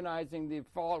than demonizing the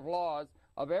flaws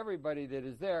of everybody that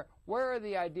is there. Where are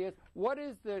the ideas? What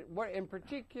is and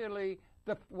particularly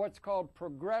what's called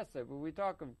progressive? When we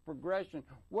talk of progression,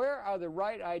 where are the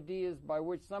right ideas by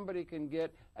which somebody can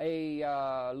get a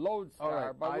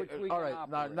lodestar by which we can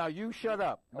operate? Now you shut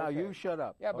up. Now you shut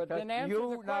up. Yeah, but then answer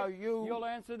the question. You'll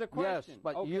answer the question. Yes,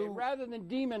 but rather than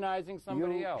demonizing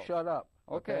somebody else. Shut up.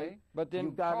 Okay, but then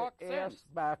you got to ask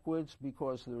backwards,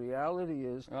 because the reality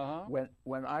is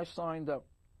when I signed up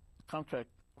contract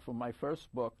for my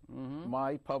first book,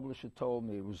 my publisher told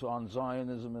me, it was on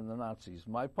Zionism and the Nazis.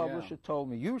 My publisher told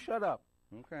me, you shut up.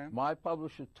 Okay. My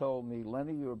publisher told me,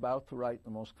 Lenny, you're about to write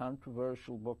the most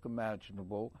controversial book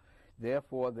imaginable.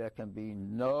 Therefore, there can be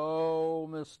no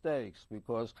mistakes,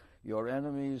 because your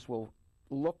enemies will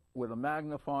look with a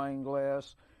magnifying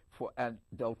glass and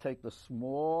they'll take the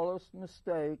smallest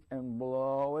mistake and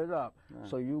blow it up. Right.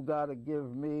 So you got to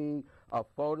give me a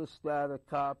photostatic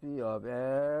copy of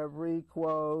every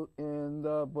quote in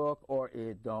the book, or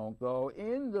it don't go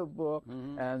in the book,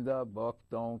 and the book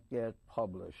don't get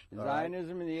published.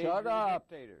 Zionism in the age of the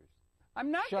dictators. I'm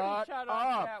not going to shut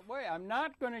up that way. I'm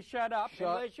not going to shut up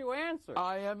unless you answer.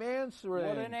 I am answering.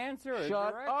 Well, then answer it.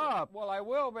 Shut up. Well, I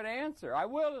will, but answer. I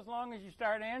will as long as you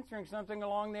start answering something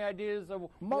along the ideas of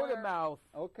motor mouth.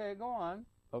 Okay, go on.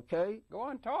 Okay? Go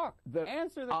on, talk.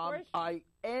 Answer the question. I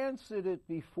answered it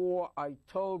before I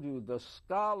told you. The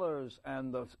scholars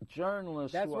and the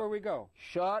journalists. That's where we go.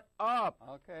 Shut up.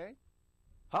 Okay.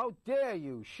 How dare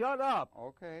you? Shut up.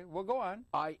 Okay, well, go on.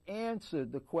 I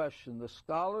answered the question. The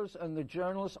scholars and the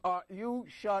journalists are, you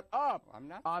shut up. I'm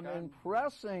not. I'm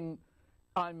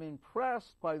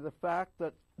impressed by the fact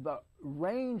that the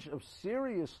range of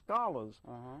serious scholars,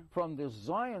 from the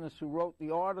Zionist who wrote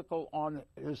the article on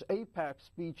his AIPAC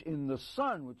speech in The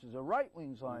Sun, which is a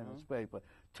right-wing Zionist paper,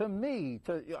 to me,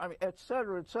 et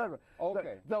cetera, et cetera.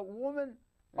 Okay. The woman...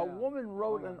 A woman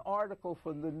wrote an article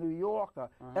for the New Yorker.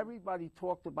 Everybody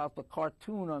talked about the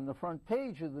cartoon on the front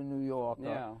page of the New Yorker.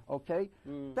 Yeah. Okay?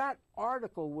 That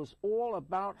article was all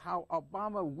about how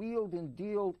Obama wheeled and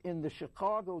dealed in the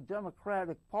Chicago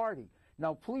Democratic Party.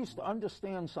 Now, please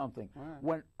understand something.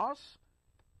 When us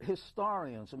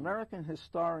historians, American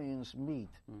historians meet,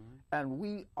 and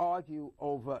we argue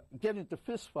over, get into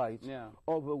fistfights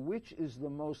over which is the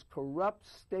most corrupt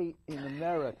state in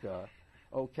America,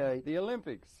 okay? The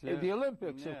Olympics. Yeah. The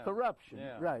Olympics of corruption,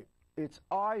 right. It's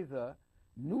either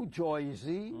New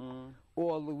Jersey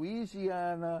or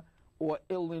Louisiana or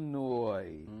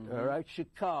Illinois, all right,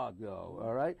 Chicago,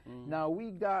 all right? Now,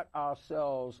 we got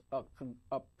ourselves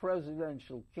a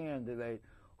presidential candidate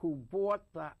who bought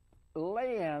the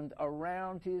land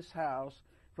around his house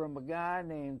from a guy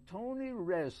named Tony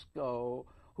Resco,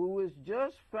 who was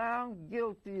just found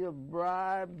guilty of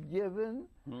bribe given,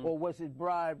 or was it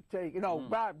bribe taken? No,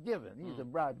 bribe given. He's a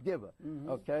bribe giver,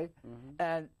 okay?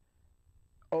 And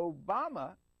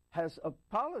Obama has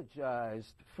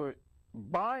apologized for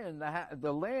buying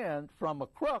the land from a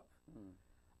crook.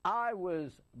 I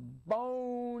was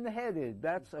boneheaded.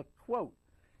 That's a quote.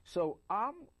 So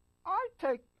I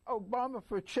take Obama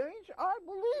for change. I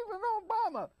believe in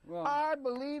Obama. Well, I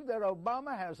believe that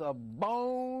Obama has a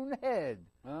bonehead.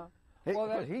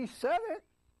 Well, he said it,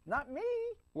 not me.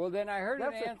 Well, then I heard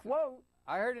That's a quote.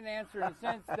 I heard an answer in the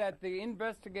sense that the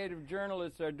investigative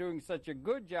journalists are doing such a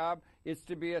good job. It's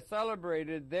to be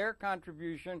celebrated, their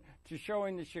contribution to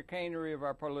showing the chicanery of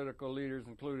our political leaders,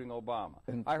 including Obama.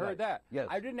 I heard that. Yes.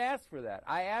 I didn't ask for that.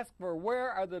 I asked for where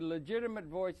are the legitimate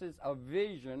voices of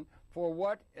vision for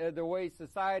what the way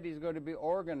society is going to be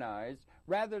organized,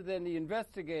 rather than the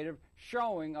investigative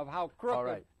showing of how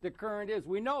crooked the current is.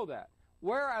 We know that.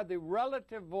 Where are the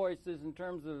relative voices in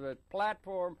terms of a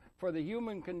platform for the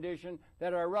human condition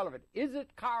that are relevant? Is it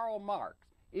Karl Marx?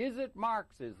 Is it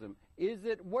Marxism?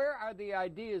 Where are the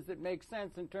ideas that make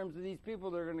sense in terms of these people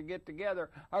that are going to get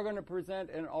together, are going to present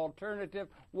an alternative?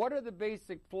 What are the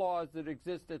basic flaws that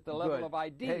exist at the level of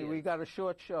ideas? Hey, we got a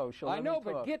short show. I know,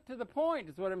 but get to the point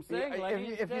is what I'm saying.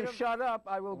 If you shut up,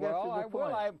 I will get to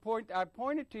the point. I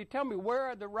pointed to you. Tell me, where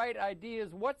are the right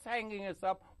ideas? What's hanging us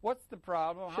up? What's the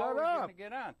problem? How are we going to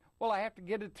get on? Well, I have to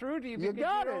get it through to you. You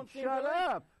got it. Shut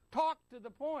up. Talk to the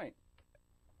point.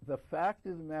 The fact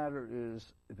of the matter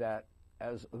is that,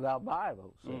 as the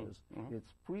Bible says,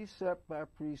 it's precept by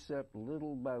precept,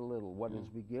 little by little. What is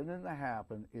beginning to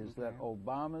happen is that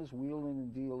Obama's wheeling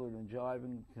and dealing and jiving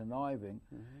and conniving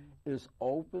is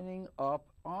opening up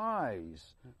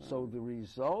eyes. So the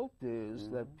result is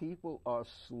that people are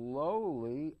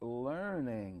slowly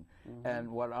learning. And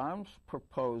what I'm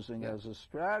proposing as a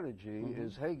strategy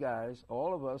is, hey guys,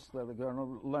 all of us that are going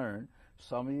to learn,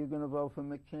 some of you are going to vote for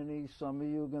McKinney, some of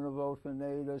you are going to vote for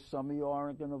Nader, some of you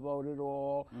aren't going to vote at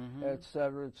all, et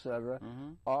cetera, et cetera.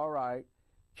 All right,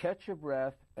 catch your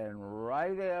breath, and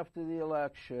right after the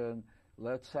election,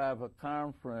 let's have a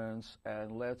conference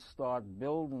and let's start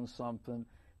building something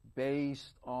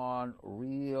based on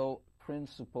real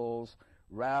principles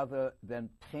rather than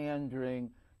pandering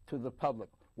to the public.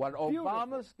 What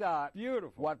Obama's got,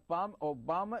 what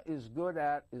Obama is good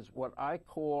at is what I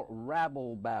call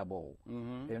rabble-babble.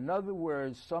 In other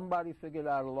words, somebody figured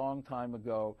out a long time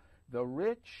ago, the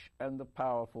rich and the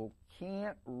powerful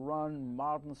can't run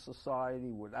modern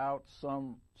society without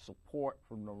some support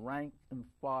from the rank and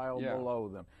file below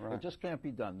them. It just can't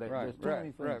be done. There's too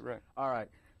many things. All right.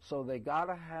 So they got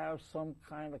to have some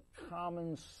kind of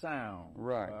common sound.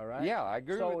 All right? Yeah, I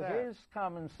agree with that. So his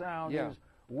common sound is,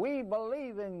 we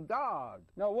believe in God.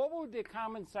 Now, what would the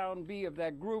common sound be of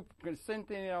that group,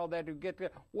 Cynthia and all that, who get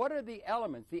together? What are the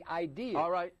elements, the ideas?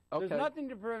 All right, okay. There's nothing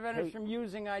to prevent us from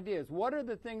using ideas. What are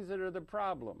the things that are the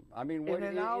problem? I mean, in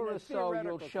an hour or so,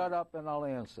 you'll shut up and I'll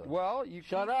answer. Well, you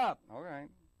shut up. All right.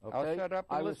 Okay? I'll shut up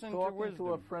and listen to wisdom. I was talking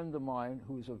to a friend of mine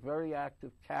who's a very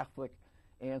active Catholic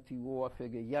anti-war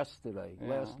figure yesterday,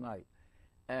 last night,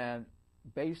 and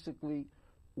basically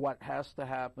what has to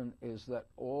happen is that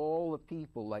all the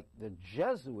people, like the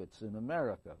Jesuits in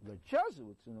America,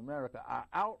 are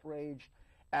outraged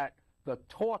at the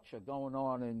torture going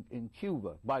on in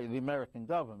Cuba by the American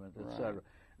government, etc.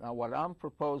 Now, what I'm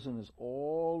proposing is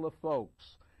all the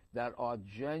folks that are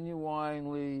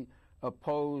genuinely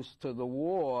opposed to the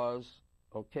wars,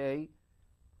 okay,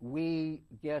 we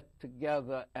get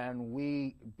together and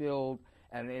we build,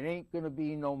 and it ain't going to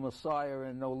be no messiah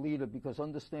and no leader, because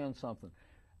understand something.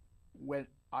 When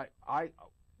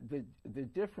the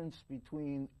difference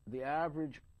between the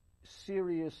average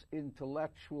serious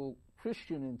intellectual,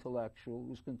 Christian intellectual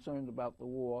who's concerned about the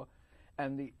war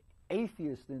and the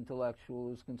atheist intellectual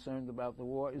who's concerned about the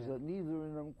war is that neither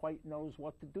of them quite knows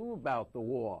what to do about the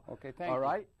war. Okay, thank you. All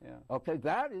right? Yeah. Okay,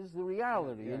 that is the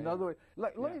reality. In other words,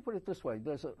 let me put it this way.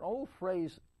 There's an old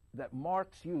phrase that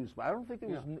Marx used, but I don't think it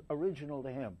was original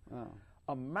to him.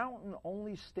 a mountain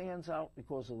only stands out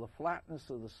because of the flatness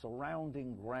of the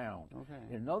surrounding ground.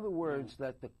 Okay. In other words,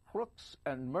 that the crooks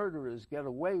and murderers get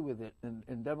away with it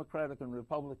in Democratic and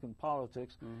Republican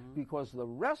politics because the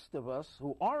rest of us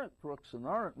who aren't crooks and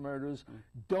aren't murderers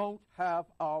don't have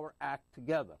our act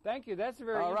together. Thank you. That's a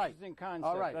very interesting concept.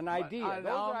 All right. An idea.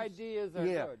 Those ideas are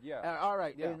good. Yeah. All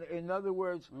right. Yeah. In other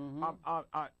words,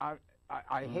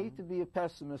 I hate to be a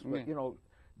pessimist, but you know,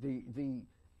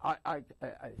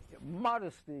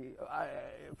 modesty,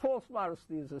 false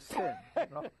modesty is a sin. You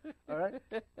know? All right.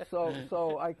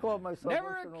 So I call myself.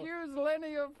 Never accuse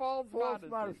Lenny of false modesty.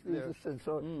 False modesty is a sin.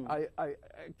 So I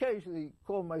occasionally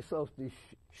call myself the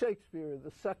Shakespeare of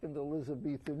the second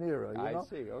Elizabethan era. You know? I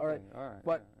see. Okay. All right.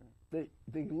 But the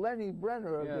Lenni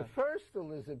Brenner of the first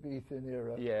Elizabethan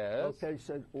era,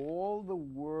 said all the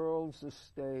world's a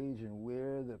stage and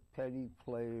we're the petty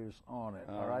players on it.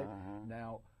 All right.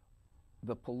 Now,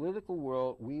 the political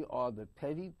world, we are the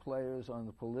petty players on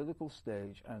the political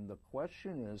stage, and the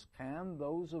question is, can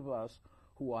those of us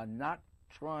who are not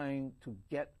trying to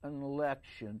get an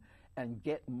election and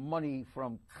get money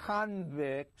from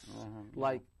convicts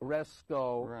like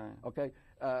Resco, okay?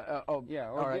 Or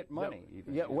get money.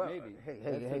 Even. Yeah, well, maybe.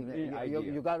 Hey,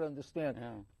 you got to understand.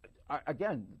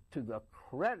 Again, to the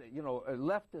credit, you know,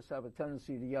 leftists have a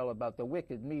tendency to yell about the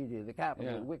wicked media,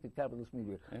 the wicked capitalist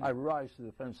media. I rise to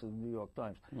the defense of the New York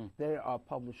Times. They are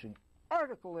publishing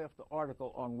article after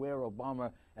article on where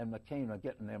Obama and McCain are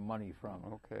getting their money from.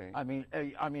 Okay. I mean,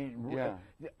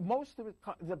 most of it,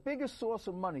 the biggest source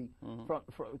of money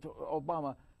to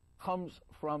Obama comes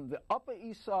from the Upper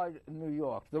East Side of New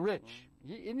York, the rich.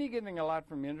 Isn't he getting a lot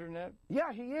from the internet?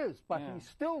 Yeah, he is, but he's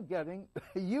still getting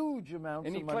huge amounts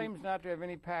of money. And he claims not to have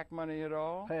any PAC money at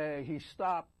all? Hey, he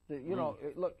stopped. You know,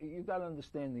 look, you got to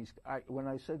understand these. When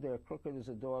I said they're crooked as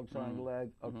a dog's hind leg,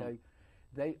 okay,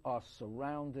 they are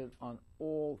surrounded on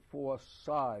all four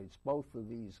sides, both of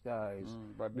these guys.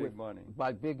 By big money.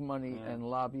 By big money and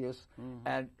lobbyists.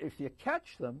 And if you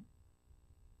catch them,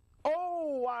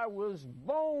 oh, I was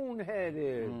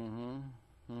boneheaded.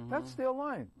 That's their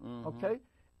line, okay?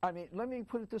 I mean, let me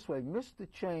put it this way. Mr.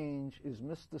 Change is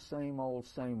Mr. Same Old,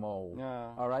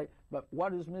 all right? But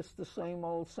what is Mr. Same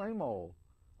Old,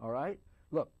 all right?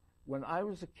 Look, when I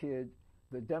was a kid,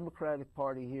 the Democratic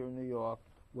Party here in New York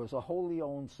was a wholly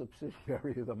owned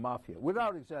subsidiary of the mafia,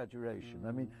 without exaggeration.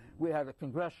 I mean, we had a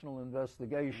congressional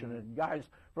investigation, and guys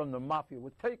from the mafia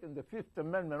were taking the Fifth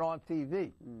Amendment on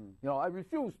TV. You know, I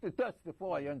refuse to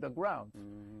testify underground,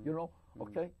 you know,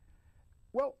 okay?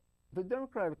 Well, the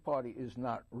Democratic Party is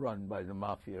not run by the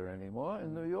mafia anymore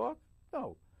in New York.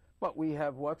 No. But we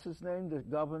have, what's his name, the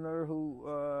governor who...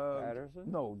 Patterson?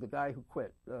 No, the guy who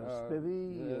quit.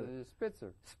 Spivey?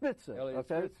 Spitzer. Spitzer, Elliot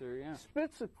okay? Spitzer, yeah.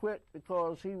 Spitzer quit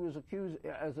because he was accused,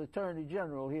 as Attorney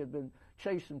General, he had been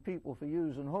chasing people for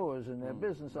using whores in their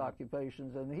business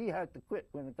occupations, and he had to quit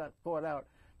when it got caught out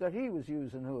that he was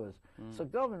using whores. So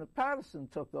Governor Patterson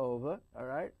took over, all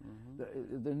right,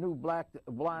 the new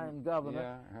blind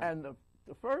governor, and the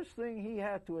first thing he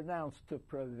had to announce to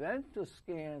prevent a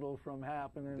scandal from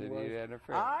happening was,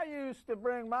 I used to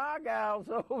bring my gals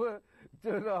over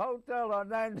to the hotel on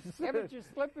 96. Yeah, but you're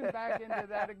slipping back into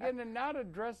that again and not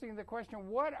addressing the question,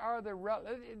 what are the...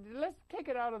 let's take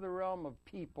it out of the realm of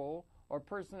people or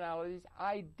personalities,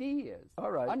 ideas.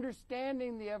 All right.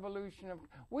 Understanding the evolution of...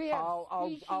 We have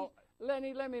species...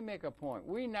 Lenny, let me make a point.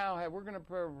 We now have... We're going to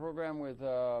play a program with...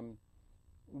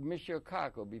 Michio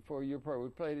Kaku before your program. We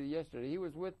played it yesterday. He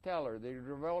was with Teller. They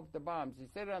developed the bombs. He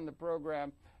said on the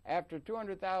program, after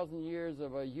 200,000 years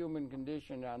of a human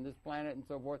condition on this planet and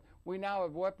so forth, we now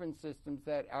have weapon systems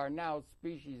that are now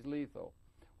species lethal.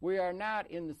 We are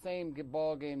not in the same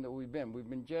ball game that we've been. We've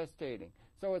been gestating.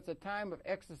 So it's a time of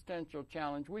existential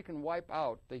challenge. We can wipe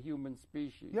out the human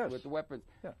species with weapons.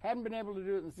 Hadn't been able to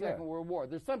do it in the Second World War.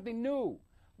 There's something new.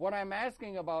 What I'm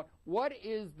asking about, what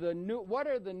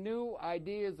are the new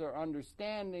ideas or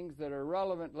understandings that are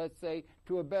relevant, let's say,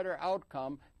 to a better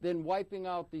outcome than wiping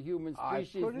out the human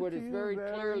species, what is very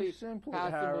clearly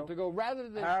possible to go, rather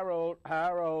than... Harold,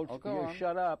 you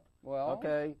shut up. Well,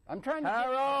 okay. I'm trying to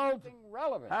get something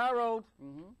relevant. Harold,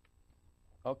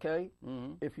 okay,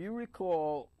 if you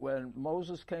recall, when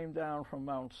Moses came down from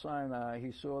Mount Sinai,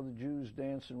 he saw the Jews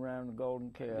dancing around the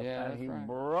golden calf, and he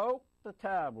broke the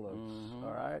tablets,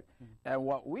 all right? And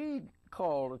what we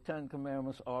call the Ten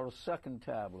Commandments are the second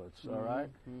tablets, all right?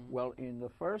 Well, in the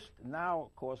first, now,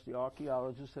 of course, the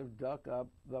archaeologists have dug up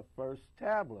the first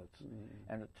tablets,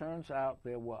 and it turns out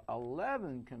there were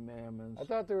 11 commandments. I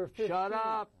thought there were 15. Shut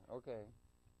up! Okay.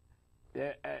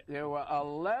 There were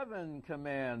 11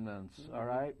 commandments, all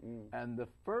right? And the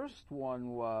first one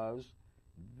was,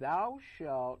 thou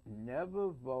shalt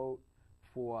never vote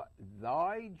for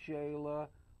thy jailer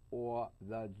or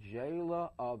the jailer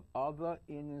of other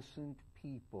innocent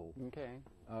people. Okay.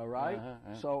 All right?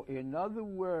 So, in other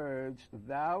words,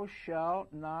 thou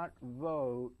shalt not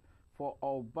vote for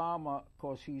Obama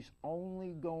because he's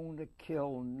only going to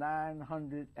kill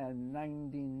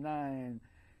 999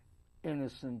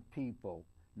 innocent people.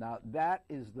 Now, that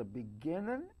is the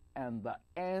beginning and the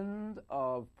end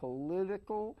of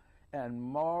political and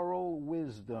moral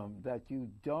wisdom, that you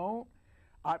don't.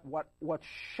 What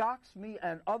shocks me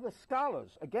and other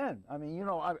scholars, again, I mean,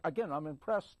 I'm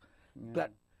impressed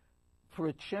that for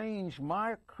a change,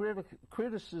 my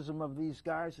criticism of these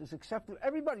guys is accepted.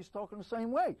 Everybody's talking the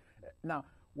same way. Now,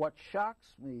 what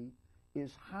shocks me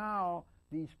is how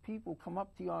these people come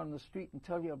up to you on the street and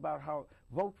tell you about how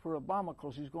vote for Obama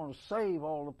because he's going to save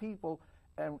all the people.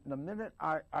 And the minute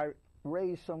I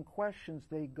raise some questions,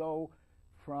 they go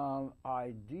from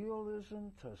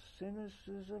idealism to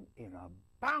cynicism in a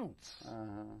bounce.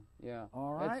 Yeah.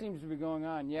 All right? That seems to be going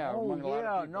on, yeah. Oh,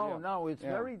 yeah. No, it's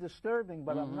very disturbing,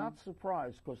 but I'm not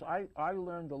surprised because I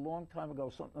learned a long time ago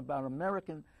something about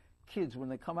American kids when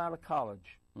they come out of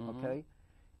college, okay?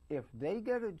 If they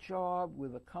get a job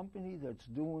with a company that's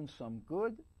doing some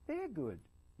good, they're good.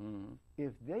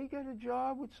 If they get a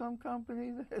job with some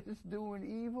company that is doing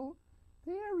evil,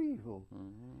 they're evil.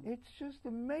 It's just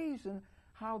amazing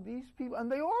how these people, and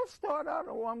they all start out,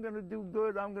 oh, I'm going to do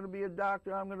good, I'm going to be a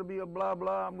doctor, I'm going to be a blah,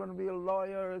 blah, I'm going to be a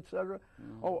lawyer, etc.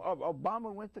 Oh,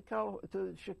 Obama went to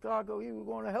Chicago, he was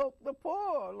going to help the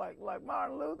poor, like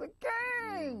Martin Luther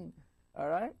King. All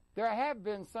right? There have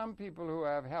been some people who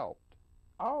have helped.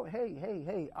 Oh,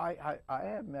 hey, I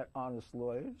have met honest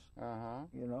lawyers,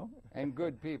 you know. And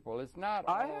good people. It's not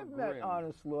all I have met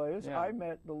honest lawyers. Yeah. I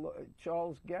met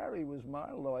Charles Gary was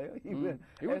my lawyer. He was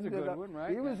a good one,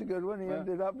 right? He was a good one. He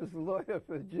ended up as a lawyer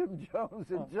for Jim Jones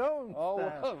and Jones. Oh,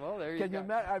 well, there you go. Can you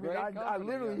imagine? I mean, I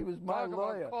literally, he was my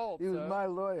lawyer. Cults, he was my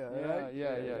lawyer, right?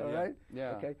 Yeah. All right?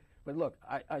 Yeah. Okay. But look,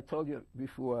 I told you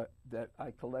before that I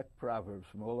collect proverbs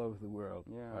from all over the world.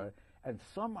 Yeah. All right? And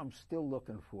some I'm still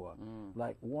looking for.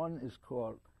 Like one is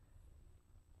called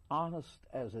honest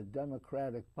as a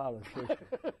Democratic politician. All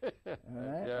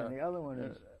right? Yeah. And the other one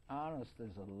is honest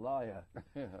as a lawyer.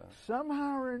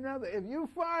 Somehow or another, if you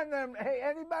find them, hey,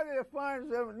 anybody that finds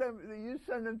them, you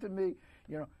send them to me.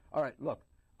 You know. All right, look,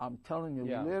 I'm telling you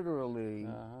literally,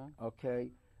 okay,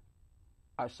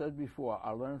 I said before, I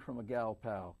learned from a gal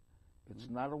pal. It's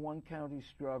not a one-county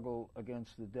struggle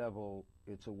against the devil.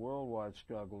 It's a worldwide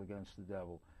struggle against the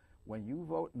devil. When you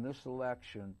vote in this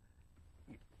election,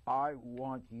 I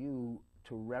want you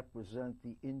to represent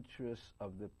the interests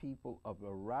of the people of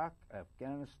Iraq,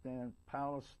 Afghanistan,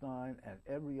 Palestine, and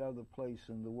every other place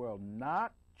in the world,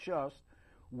 not just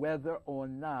whether or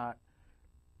not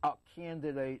a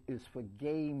candidate is for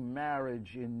gay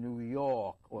marriage in New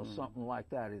York or something like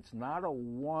that. It's not a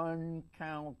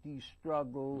one-county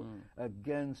struggle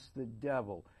against the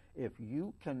devil. If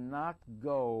you cannot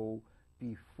go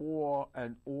before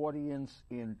an audience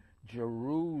in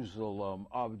Jerusalem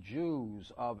of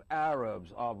Jews, of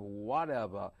Arabs, of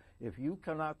whatever, if you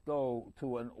cannot go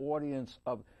to an audience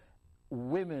of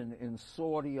women in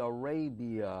Saudi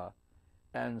Arabia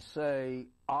and say,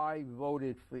 I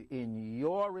voted in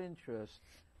your interest,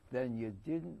 then you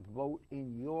didn't vote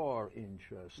in your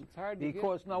interest. It's hard to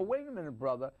because, now, wait a minute,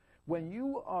 brother. When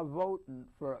you are voting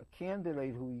for a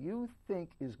candidate who you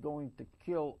think is going to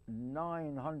kill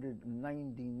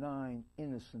 999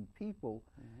 innocent people,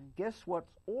 guess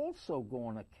what's also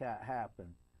going to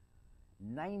happen?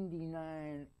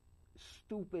 99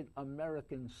 stupid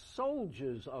American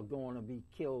soldiers are going to be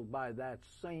killed by that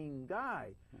same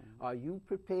guy. Are you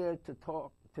prepared to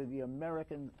talk to the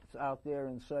Americans out there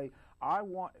and say, I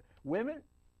want women,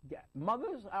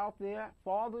 mothers out there,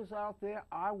 fathers out there,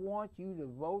 I want you to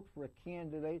vote for a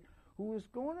candidate who is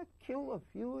going to kill a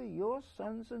few of your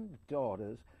sons and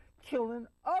daughters, killing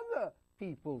other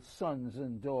people's sons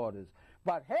and daughters.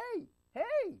 But hey,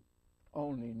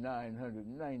 only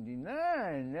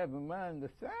 999, never mind the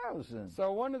 1,000.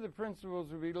 So one of the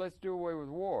principles would be, let's do away with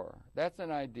war. That's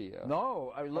an idea.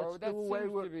 No, let's do away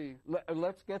with.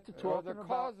 Let's get to talking about the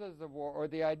causes of war, or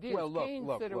the ideas. Well, look,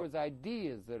 Keynes said it was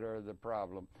ideas that are the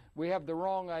problem. We have the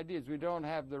wrong ideas. We don't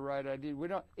have the right ideas. We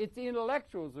don't. It's the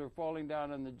intellectuals who are falling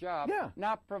down on the job,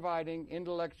 not providing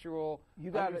intellectual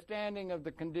understanding of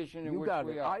the condition in which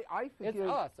we are. I forgive, it's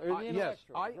us, or the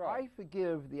intellectuals. I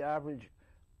forgive the average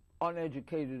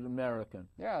uneducated American.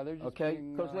 Yeah, they're just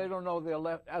because they don't know their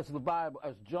left, as the Bible,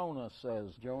 as Jonah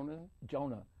says. Jonah.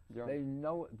 They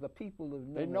know the people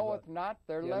of They know it not.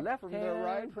 They're left from their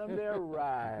right. From their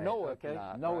right. Know it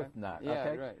not. Know it not. Yeah,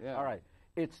 okay? right. Yeah. All right.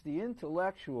 It's the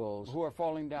intellectuals who are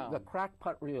falling down. The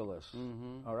crackpot realists.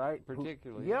 Mm-hmm. All right.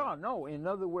 Particularly. No. In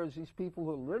other words, these people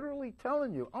who are literally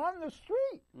telling you on the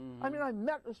street. Mm-hmm. I mean, I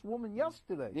met this woman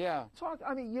yesterday. Yeah.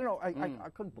 I mean, I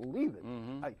couldn't believe it.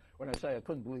 Mm-hmm. When I say I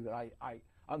couldn't believe it,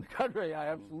 on the contrary, I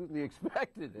absolutely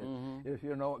expected it. Mm-hmm. If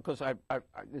because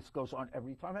this goes on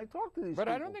every time I talk to these But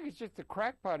people. I don't think it's just the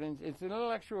crackpot. It's an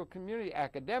intellectual community,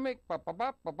 academic,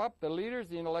 the leaders,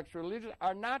 the intellectual leaders,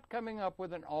 are not coming up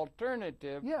with an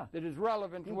alternative that is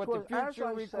relevant to what the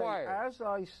future requires. As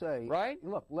I say, right?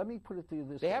 Look, let me put it to you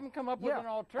this way. They haven't come up with an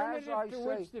alternative to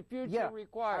which the future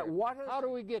requires. How do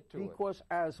we get to it? Because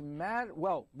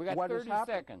we got 30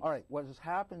 seconds. All right, what has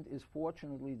happened is,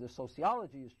 fortunately, the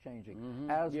sociology is changing.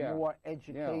 Mm-hmm. As more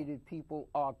educated people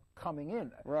are coming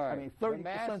in. Right. I mean,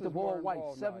 30% of all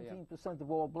whites, 17%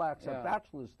 of all blacks have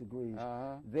bachelor's degrees.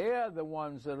 They're the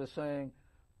ones that are saying,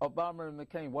 Obama and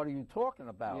McCain, what are you talking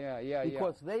about?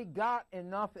 Because they got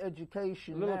enough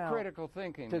education critical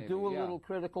thinking to do a little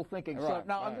critical thinking. Right, so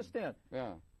now understand,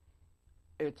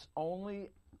 it's only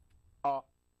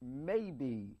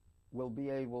maybe we'll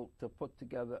be able to put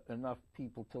together enough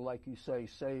people to, like you say,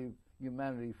 save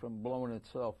humanity from blowing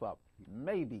itself up.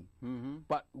 Maybe. Mm-hmm.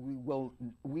 But we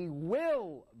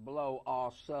will blow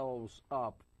ourselves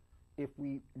up if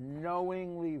we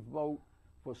knowingly vote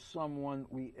for someone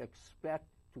we expect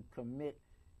to commit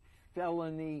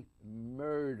felony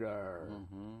murder.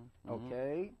 Mm-hmm.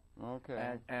 Okay?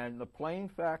 Okay. And the plain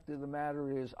fact of the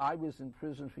matter is, I was in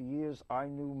prison for years. I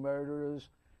knew murderers.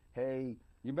 Hey,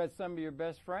 you met some of your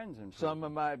best friends in prison. Some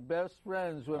of my best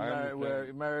friends were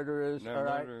murderers. All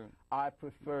right? I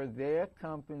prefer their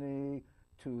company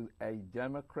to a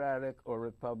Democratic or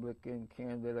Republican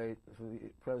candidate for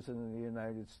the President of the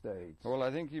United States. Well,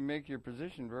 I think you make your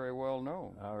position very well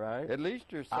known. All right. At least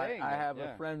you're saying I have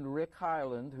a friend, Rick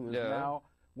Hyland, who is now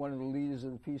one of the leaders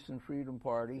of the Peace and Freedom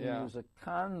Party. He was a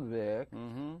convict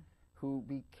who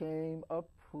became a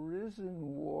prison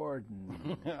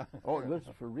warden. Oh, this is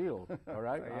for real, all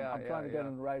right? I'm trying to get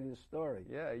him to write his story.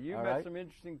 Yeah, you met some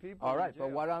interesting people. All right,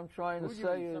 but what I'm trying to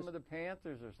say is... some of the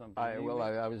Panthers or something. I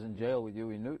was in jail with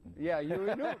Huey Newton. Yeah, Huey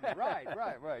Newton, right.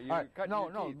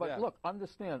 But look,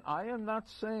 understand, I am not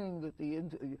saying that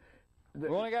we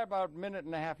only got about a minute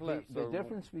and a half left. The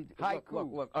difference between...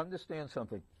 Look, understand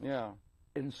something. Yeah.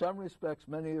 In some respects,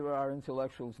 many of our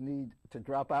intellectuals need to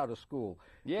drop out of school.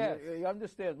 Yes. You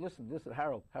understand? Listen,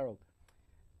 Harold.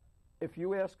 If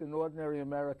you ask an ordinary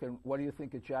American, what do you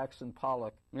think of Jackson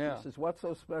Pollock? He says, what's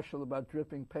so special about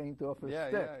dripping paint off a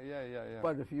stick? Yeah.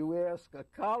 But if you ask a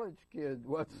college kid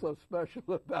what's so special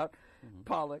about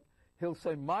Pollock, he'll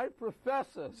say, my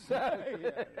professor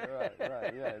said.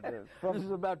 Right. This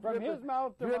is about from his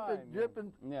mouth to mine.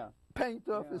 Dripping paint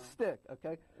off his stick,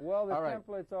 okay? Well, the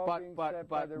template's all being set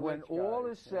by the when rich all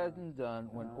guys. is said and done,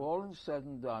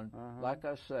 like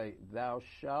I say, thou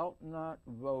shalt not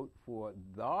vote for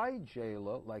thy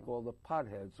jailer, like all the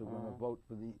potheads who are going to vote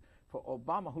for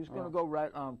Obama, who's going to go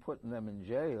right on putting them in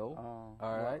jail.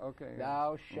 All right? Okay.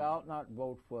 Thou shalt not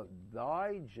vote for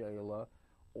thy jailer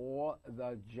or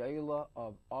the jailer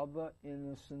of other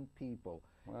innocent people.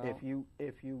 Well, if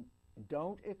you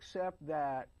don't accept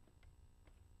that,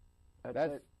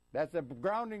 that's a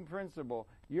grounding principle.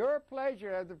 Your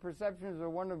pleasure has the perceptions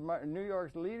of one of New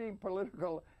York's leading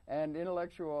political and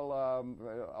intellectual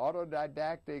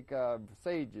autodidactic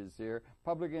sages here,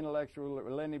 public intellectual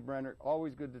Lenni Brenner.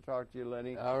 Always good to talk to you,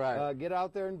 Lenni. All right. Get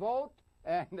out there and vote.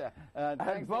 And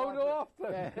vote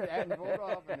often. And vote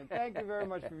often. And thank you very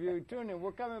much for viewing. Tune in.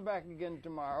 We're coming back again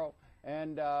tomorrow.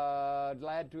 And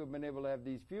glad to have been able to have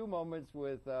these few moments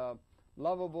with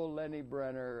lovable Lenni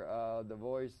Brenner, the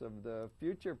voice of the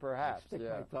future, perhaps. Stick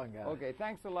my tongue out. Okay,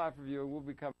 thanks a lot for viewing. We'll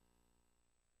be coming.